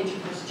was to get your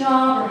first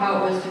job, or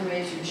how it was to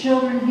raise your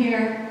children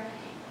here.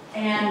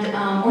 And,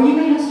 or you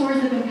may have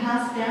stories that have been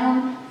passed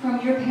down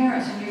from your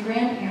parents and your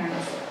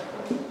grandparents.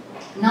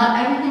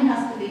 Not everything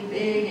has to be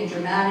big and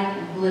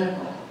dramatic and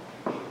political.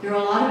 There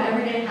are a lot of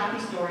everyday happy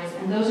stories,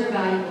 and those are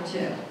valuable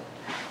too.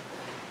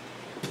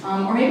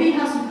 Or maybe you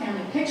have some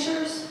family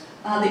pictures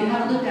that you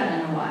haven't looked at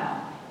in a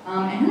while.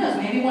 And who knows,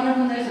 maybe one of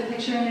them there's a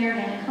picture in there of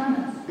Anna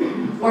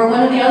Clemens, or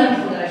one of the other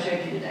people that I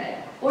showed you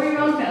today, or your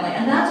own family.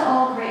 And that's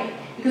all great,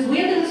 because we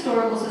at the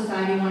Historical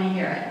Society want to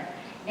hear it.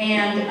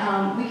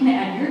 And we can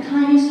add your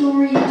tiny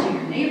story to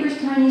your neighbor's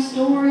tiny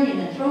story, and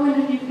then throw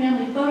in a few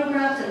family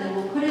photographs, and then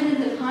we'll put it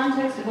into the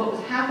context of what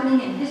was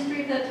happening in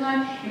history at that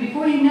time. And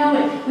before you know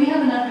it, we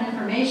have enough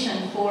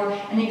information for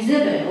an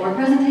exhibit, or a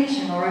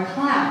presentation, or a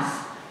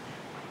class.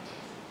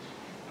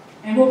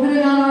 And we'll put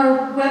it on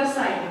our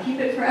website and keep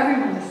it for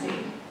everyone to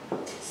see.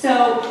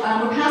 So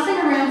we're passing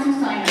around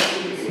some sign-up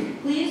sheets.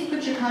 Please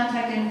put your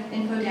contact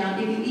info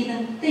down if you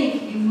even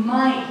think you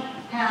might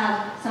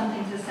have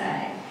something to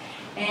say.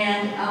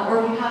 And,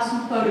 or if you have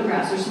some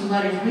photographs or some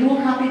letters, we will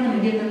copy them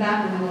and give them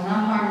back, and we will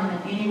not harm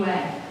them in any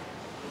way.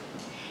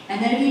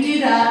 And then if you do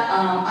that,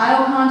 I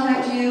will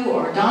contact you,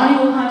 or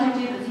Donnie will contact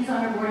you, because he's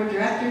on our board of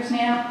directors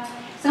now.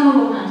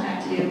 Someone will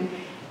contact you.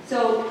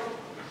 So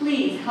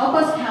please help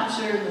us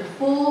capture the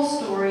full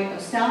story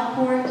of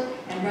Southport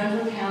and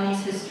Brunswick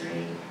County's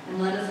history,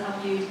 and let us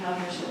help you tell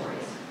your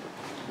stories.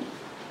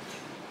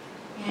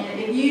 And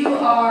if you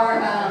are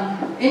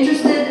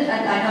interested,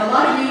 I know a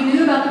lot of you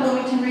knew about the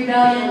Wilmington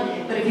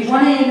Rebellion, but if you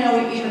want to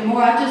know even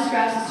more, I've just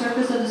scratched the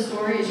surface of the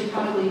story, as you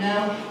probably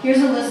know. Here's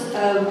a list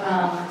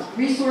of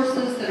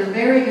resources that are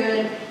very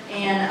good,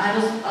 and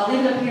I'll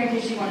leave it up here in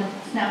case you want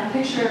to snap a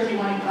picture, if you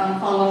want to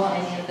follow up on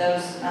any of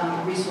those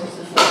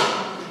resources.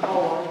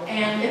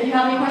 And if you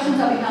have any questions,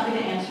 I'll be happy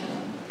to answer.